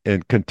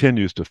and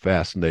continues to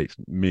fascinate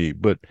me.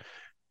 But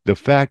the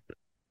fact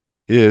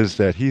is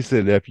that he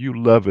said, if you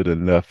love it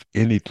enough,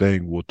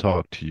 anything will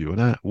talk to you.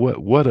 And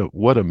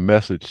what a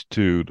message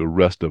to the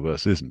rest of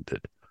us, isn't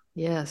it?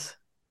 Yes.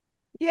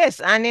 Yes,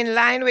 and in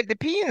line with the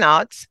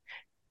peanuts,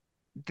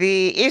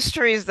 the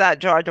history is that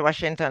George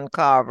Washington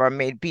Carver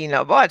made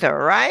peanut butter,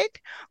 right?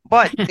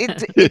 But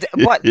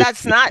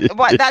that's not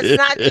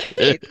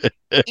it.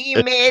 He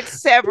made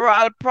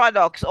several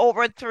products,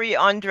 over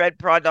 300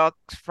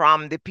 products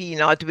from the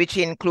peanut, which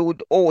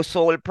include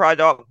household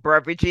product,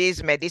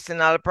 beverages,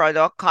 medicinal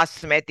product,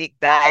 cosmetic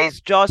dyes,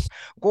 just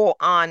go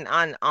on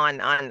and on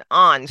and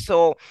on.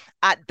 So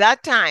at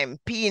that time,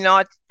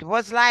 peanut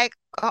was like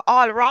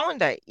all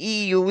rounder.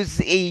 He used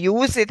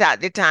it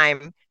at the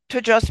time to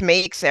just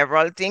make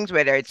several things,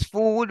 whether it's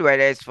food,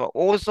 whether it's for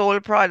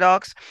household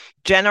products,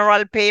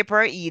 general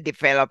paper. He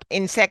developed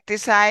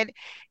insecticide.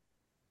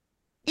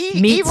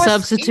 He Meat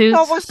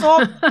substitutes. was so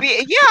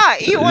yeah,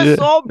 he was Yeah,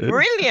 so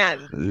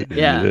brilliant.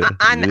 Yeah. yeah,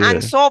 And yeah.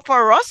 so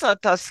for us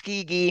at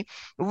Tuskegee,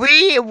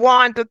 we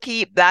want to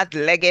keep that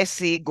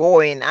legacy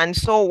going. And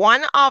so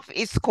one of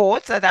his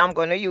quotes that I'm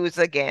going to use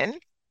again,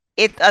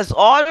 it has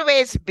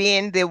always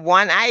been the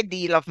one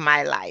ideal of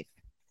my life,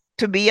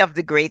 to be of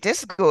the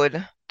greatest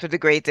good to the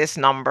greatest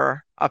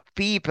number of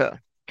people.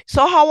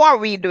 So how are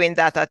we doing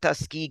that at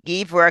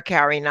Tuskegee if we're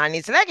carrying on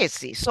his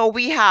legacy? So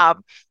we have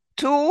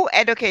two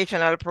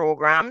educational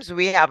programs.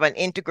 We have an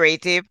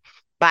integrative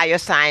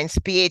bioscience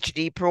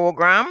PhD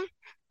program.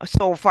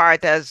 So far,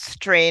 it has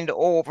trained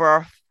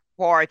over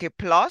 40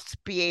 plus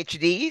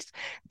PhDs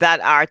that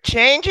are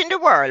changing the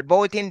world,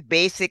 both in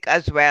basic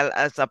as well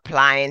as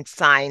applied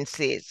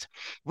sciences.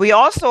 We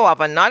also have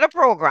another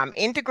program,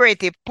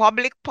 Integrative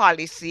Public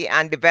Policy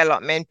and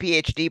Development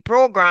PhD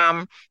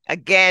program,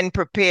 again,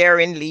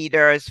 preparing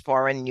leaders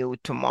for a new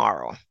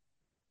tomorrow.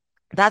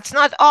 That's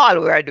not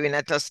all we are doing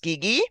at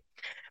Tuskegee.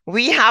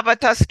 We have a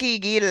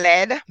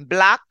Tuskegee-led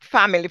Black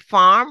Family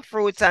Farm,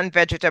 Fruits and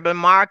Vegetable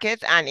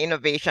Market and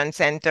Innovation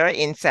Center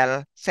in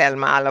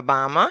Selma,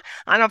 Alabama.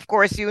 And of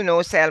course, you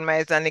know, Selma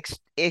is an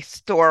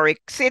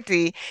historic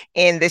city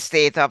in the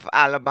state of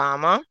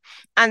Alabama.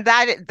 And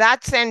that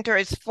center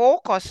is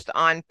focused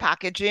on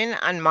packaging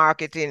and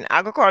marketing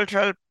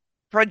agricultural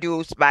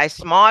produce by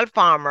small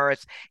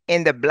farmers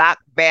in the Black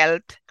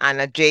Belt and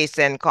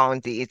adjacent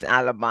counties in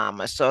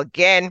Alabama. So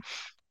again,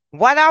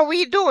 what are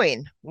we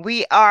doing?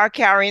 We are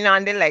carrying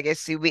on the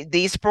legacy with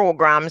these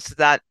programs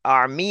that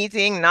are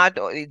meeting not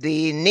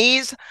the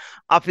needs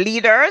of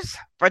leaders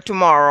for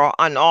tomorrow,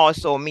 and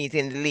also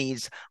meeting the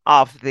needs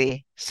of the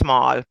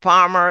small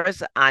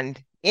farmers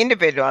and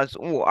individuals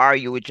who are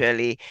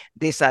usually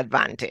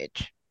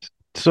disadvantaged.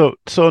 So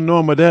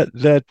Norma,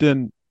 that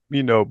then,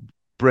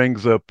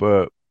 brings up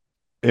a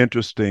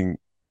interesting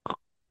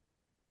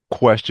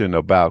question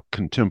about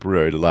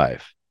contemporary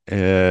life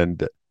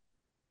and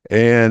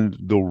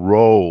the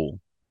role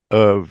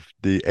of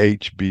the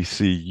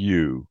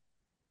HBCU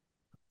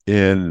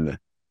in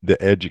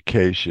the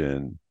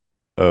education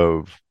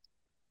of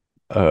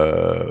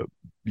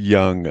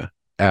young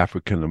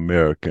African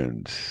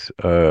Americans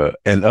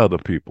and other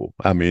people.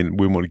 I mean,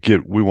 we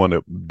want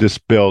to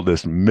dispel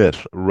this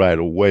myth right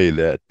away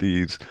that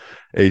these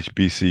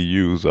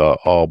HBCUs are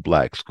all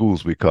black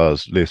schools,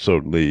 because they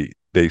certainly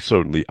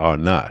are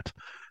not.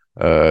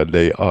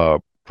 They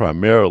are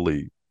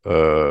primarily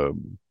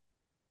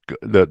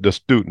the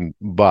student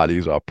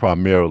bodies are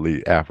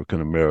primarily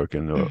African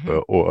American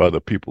or other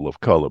people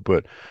of color,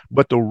 but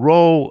the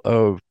role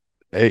of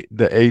the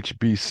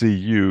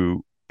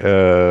HBCU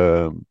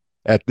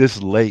at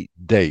this late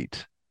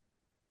date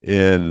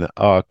in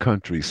our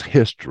country's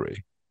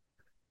history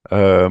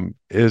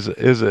is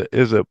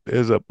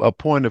a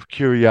point of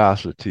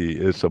curiosity.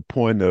 It's a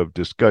point of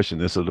discussion.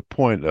 It's a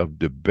point of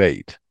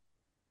debate.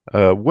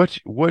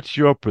 What's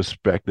your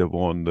perspective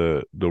on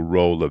the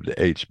role of the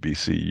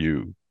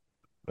HBCU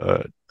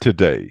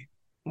today?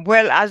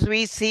 Well, as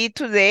we see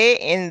today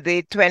in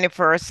the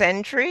 21st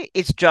century,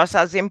 it's just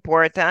as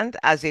important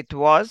as it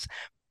was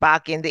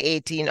back in the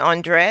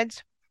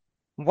 1800s.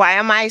 Why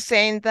am I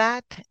saying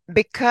that?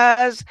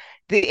 Because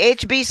the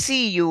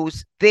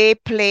HBCUs, they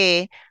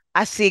play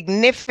a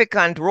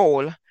significant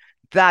role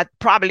that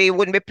probably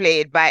wouldn't be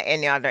played by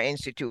any other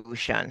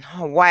institution.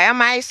 Why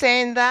am I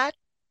saying that?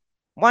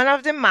 One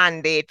of the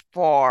mandate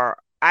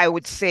I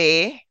would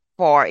say,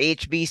 for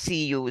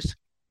HBCUs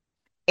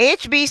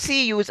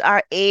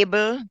are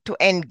able to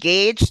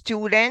engage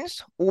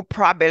students who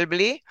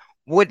probably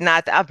would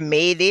not have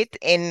made it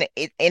in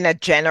a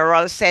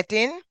general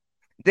setting.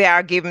 They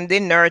are given the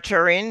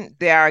nurturing,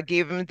 they are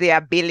given the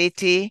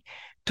ability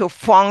to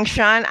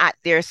function at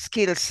their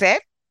skill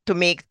set, to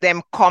make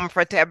them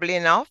comfortable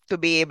enough to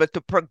be able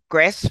to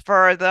progress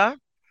further.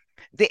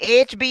 The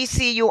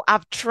HBCU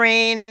have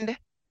trained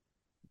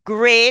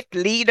great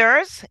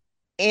leaders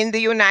in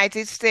the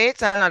United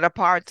States and other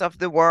parts of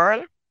the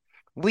world.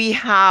 We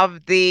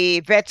have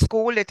the vet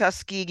school, the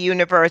Tuskegee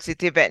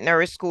University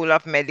Veterinary School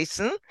of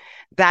Medicine,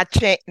 that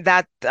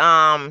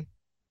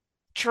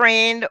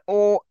trained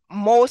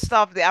most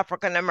of the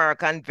African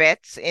American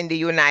vets in the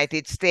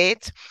United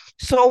States.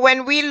 So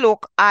when we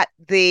look at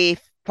the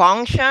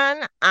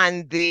function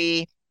and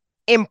the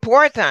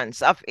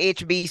importance of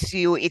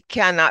HBCU, it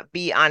cannot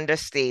be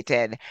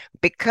understated,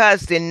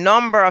 because the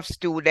number of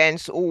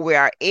students who we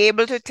are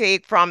able to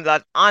take from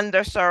that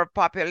underserved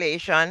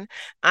population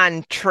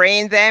and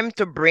train them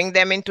to bring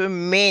them into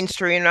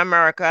mainstream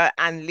America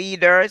and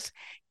leaders,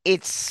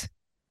 it's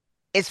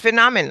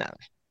phenomenal.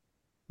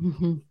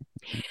 Mm-hmm.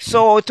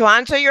 So to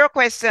answer your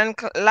question,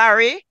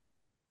 Larry,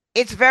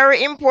 it's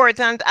very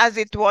important as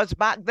it was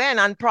back then,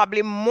 and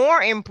probably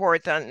more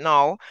important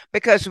now,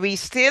 because we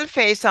still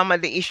face some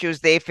of the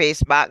issues they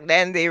faced back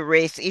then. The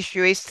race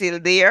issue is still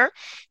there.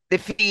 The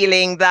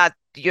feeling that,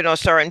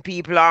 certain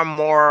people are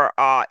more,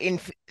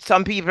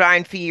 some people are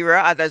inferior,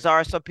 others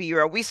are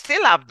superior. We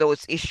still have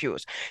those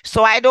issues.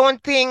 So I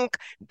don't think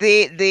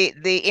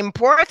the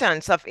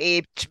importance of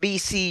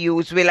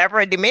HBCUs will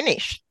ever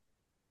diminish.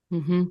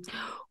 Mm-hmm.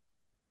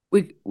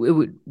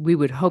 We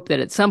would hope that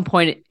at some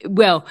point,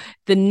 well,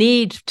 the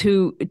need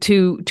to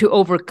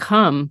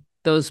overcome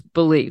those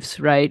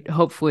beliefs, right?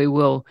 Hopefully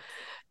will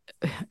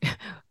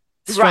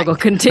struggle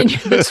continue.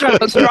 The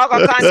struggle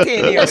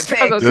continues. The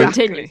struggle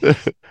continues.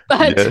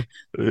 But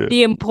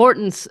the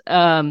importance,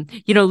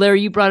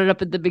 Larry, you brought it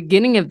up at the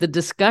beginning of the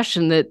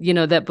discussion, that,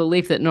 that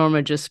belief that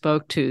Norma just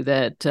spoke to,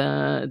 that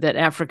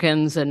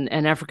Africans and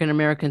African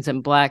Americans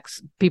and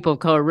Blacks, people of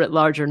color writ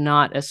large, are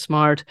not as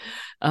smart,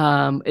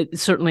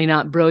 certainly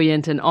not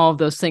brilliant, and all of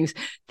those things.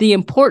 The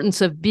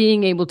importance of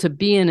being able to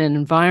be in an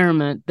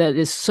environment that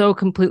is so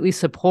completely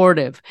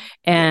supportive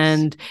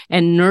and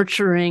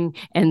nurturing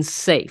and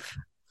safe.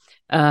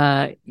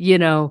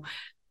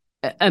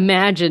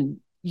 Imagine,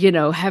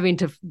 having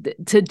to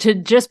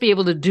just be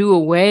able to do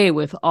away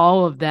with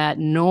all of that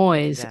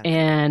noise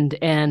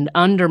and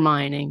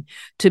undermining,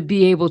 to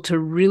be able to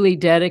really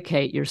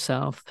dedicate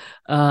yourself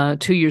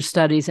to your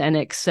studies and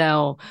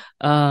excel,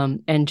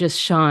 and just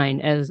shine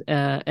as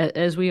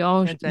we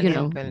all,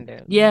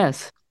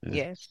 Yes.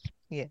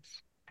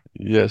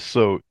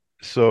 So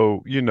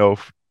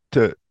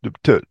to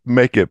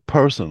make it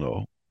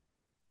personal,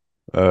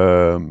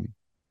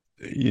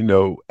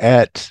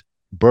 at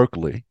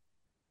Berkeley,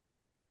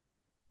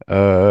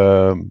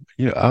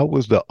 I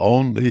was the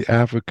only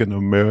African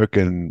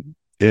American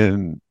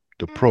in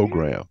the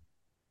program,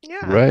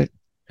 right?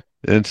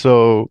 And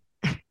so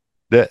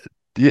that,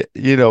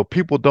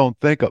 people don't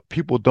think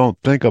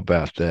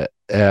about that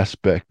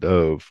aspect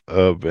of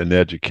an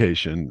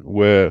education,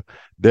 where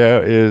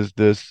there is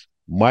this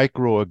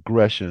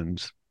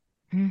microaggressions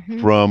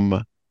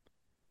from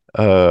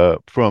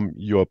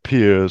your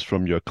peers,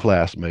 from your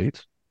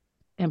classmates.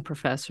 And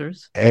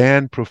professors.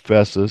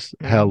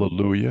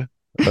 Hallelujah.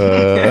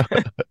 And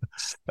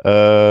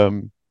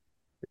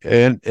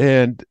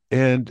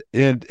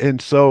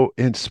so,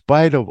 in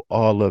spite of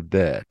all of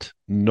that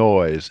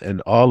noise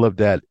and all of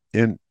that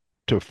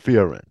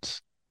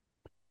interference,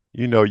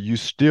 you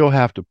still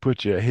have to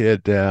put your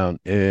head down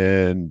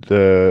and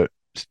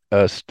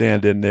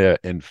stand in there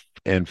and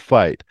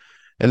fight.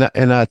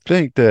 And I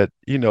think that,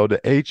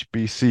 the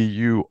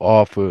HBCU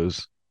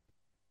offers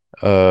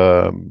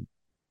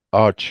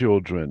our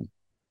children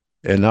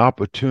an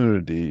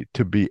opportunity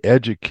to be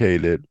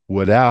educated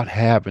without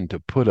having to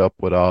put up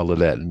with all of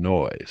that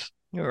noise.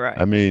 Right.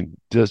 I mean,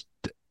 just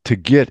to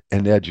get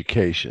an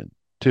education,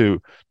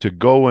 to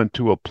go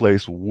into a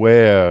place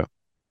where,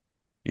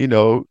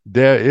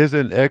 there is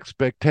an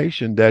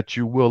expectation that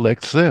you will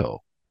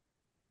excel,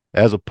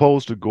 as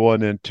opposed to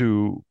going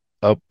into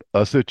a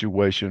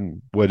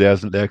situation where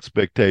there's an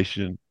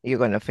expectation you're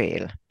going to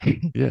fail.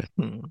 Yeah.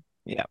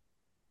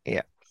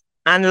 Yeah.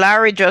 And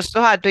Larry, just to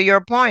add to your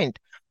point,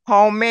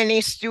 how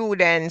many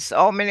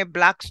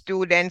Black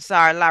students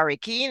are Larry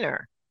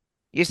Keener?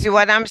 You see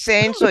what I'm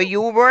saying? So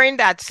you were in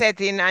that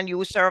setting and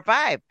you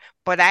survived.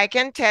 But I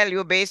can tell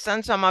you, based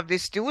on some of the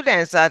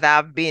students that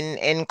I've been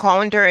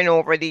encountering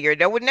over the year,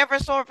 they would never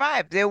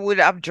survive. They would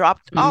have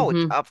dropped out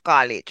of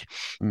college.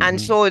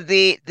 And so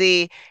the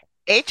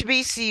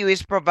HBCU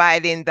is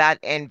providing that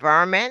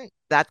environment,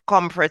 that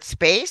comfort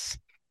space,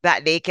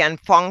 that they can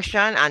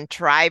function and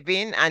thrive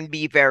in and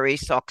be very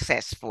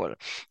successful.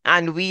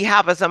 And we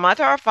have, as a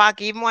matter of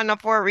fact, even one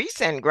of our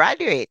recent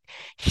graduates,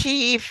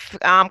 she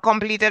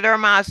completed her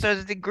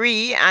master's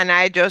degree, and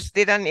I just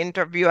did an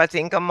interview, I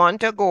think a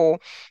month ago,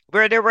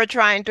 where they were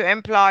trying to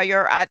employ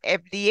her at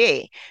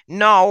FDA.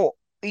 Now,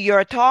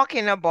 you're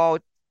talking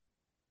about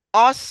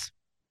us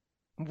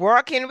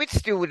working with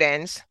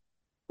students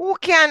who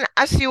can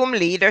assume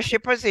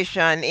leadership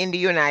position in the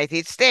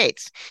United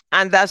States.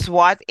 And that's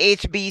what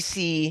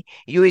HBCU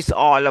is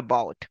all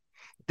about.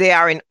 They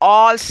are in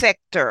all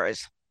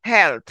sectors: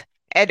 health,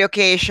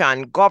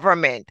 education,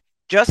 government.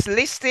 Just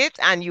list it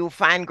and you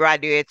find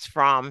graduates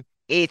from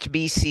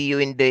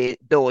HBCU in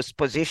those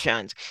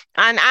positions.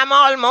 And I'm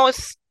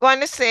almost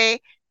going to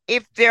say,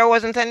 if there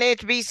wasn't an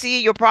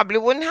HBCU, you probably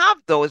wouldn't have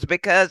those,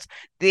 because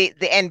the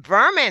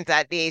environment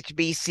at the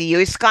HBCU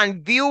is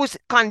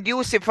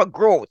conducive for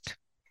growth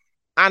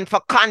and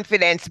for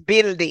confidence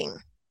building.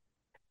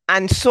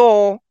 And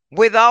so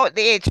without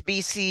the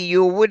HBCU,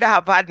 you would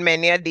have had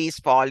many of these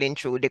falling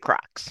through the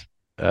cracks.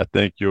 I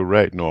think you're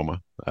right,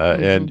 Norma.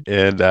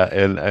 And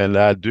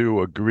I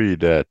do agree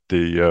that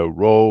the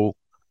role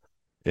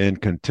in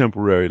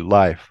contemporary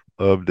life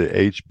of the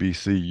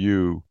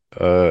HBCU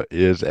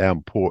is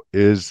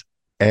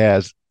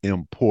as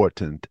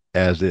important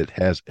as it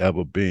has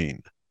ever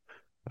been.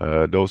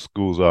 Those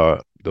schools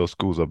are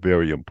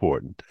very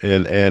important,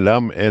 and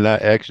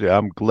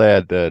I'm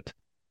glad that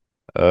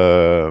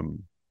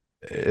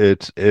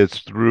it's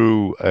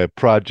through a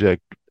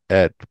project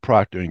at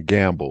Procter and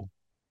Gamble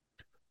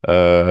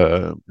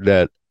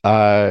that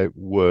I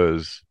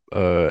was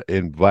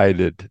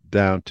invited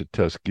down to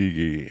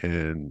Tuskegee,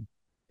 and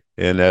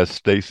as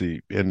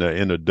Stacy in the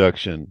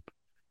introduction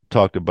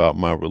talked about,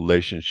 my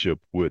relationship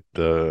with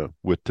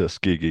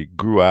Tuskegee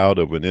grew out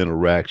of an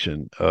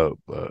interaction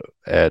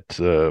at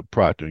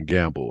Procter and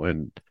Gamble,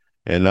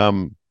 and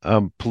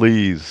I'm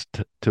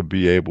pleased to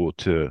be able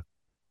to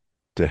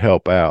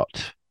help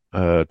out,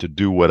 to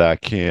do what I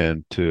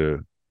can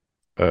to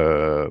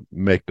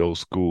make those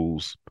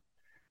schools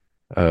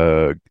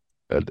uh,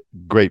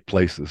 great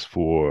places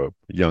for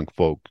young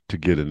folk to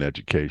get an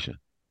education.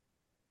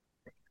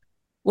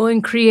 Well,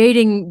 in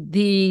creating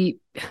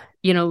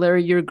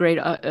Larry, your great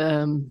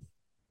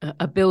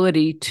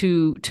ability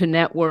to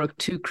network,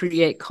 to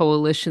create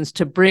coalitions,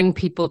 to bring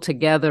people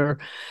together,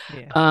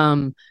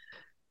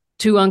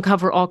 to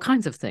uncover all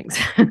kinds of things,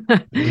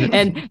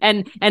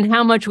 and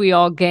how much we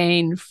all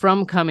gain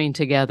from coming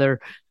together,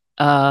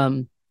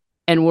 and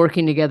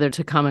working together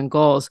to common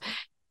goals.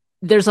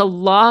 There's a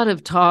lot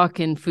of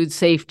talk in food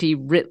safety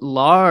writ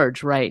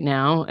large right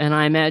now, and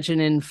I imagine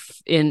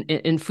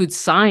in food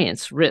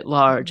science writ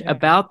large,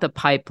 about the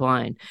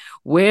pipeline.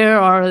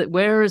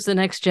 Where is the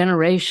next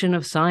generation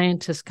of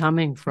scientists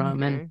coming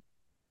from?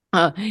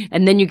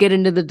 And then you get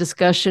into the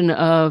discussion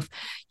of,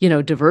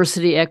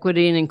 diversity,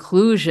 equity, and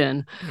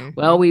inclusion.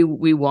 Well,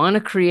 we want to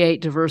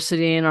create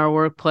diversity in our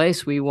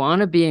workplace. We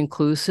want to be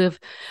inclusive,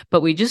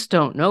 but we just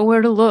don't know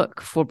where to look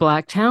for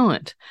Black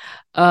talent.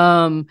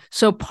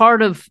 So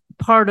part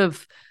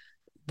of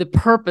the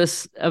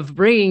purpose of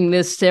bringing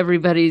this to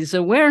everybody's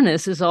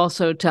awareness is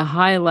also to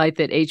highlight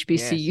that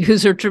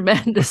HBCUs are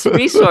tremendous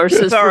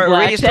resources for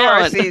Black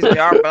talent.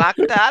 Are Black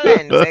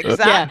talents,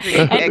 exactly.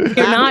 Yeah. And if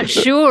you're not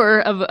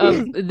sure of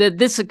that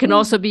this can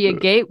also be a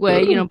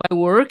gateway, by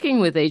working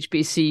with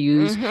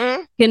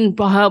HBCUs, can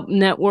help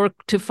network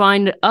to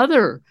find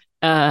other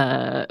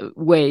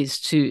ways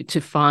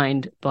to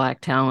find Black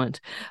talent.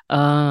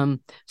 But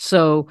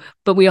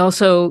we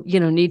also,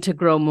 need to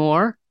grow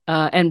more.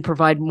 And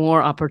provide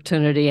more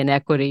opportunity and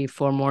equity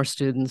for more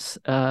students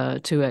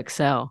to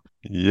excel.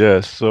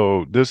 Yes.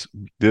 So this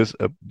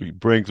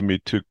brings me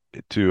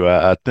to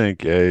I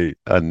think a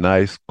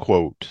nice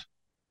quote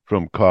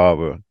from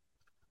Carver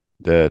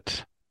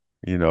that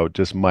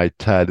just might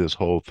tie this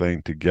whole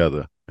thing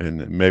together,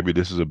 and maybe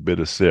this is a bit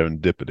of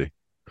serendipity.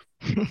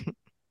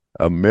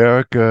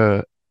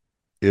 America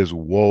is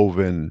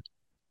woven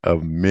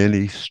of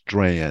many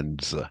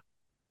strands.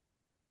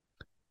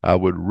 I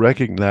would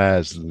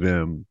recognize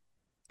them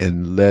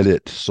and let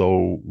it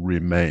so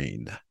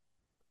remain.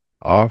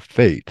 Our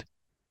fate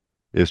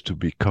is to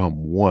become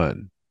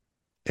one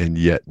and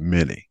yet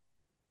many.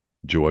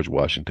 George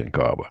Washington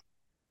Carver.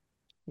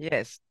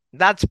 Yes,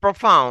 that's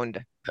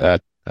profound. I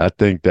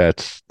think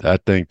that's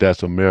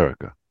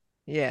America.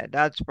 Yeah,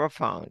 that's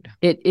profound.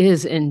 It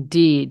is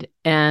indeed.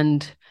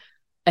 And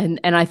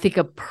I think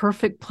a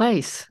perfect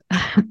place,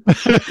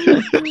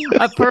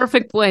 a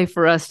perfect way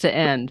for us to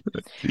end.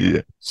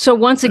 Yeah. So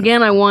once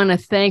again, I want to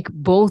thank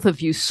both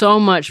of you so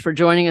much for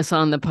joining us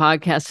on the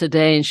podcast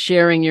today and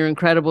sharing your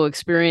incredible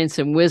experience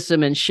and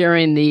wisdom, and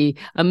sharing the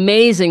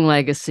amazing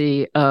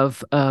legacy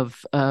of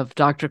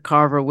Dr.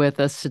 Carver with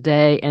us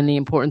today, and the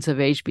importance of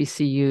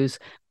HBCUs.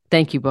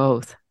 Thank you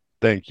both.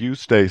 Thank you,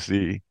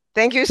 Stacy.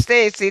 Thank you,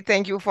 Stacy.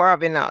 Thank you for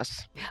having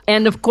us.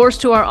 And of course,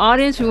 to our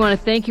audience, we want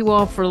to thank you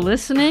all for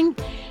listening.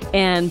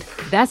 And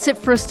that's it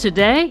for us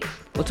today.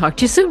 We'll talk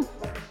to you soon.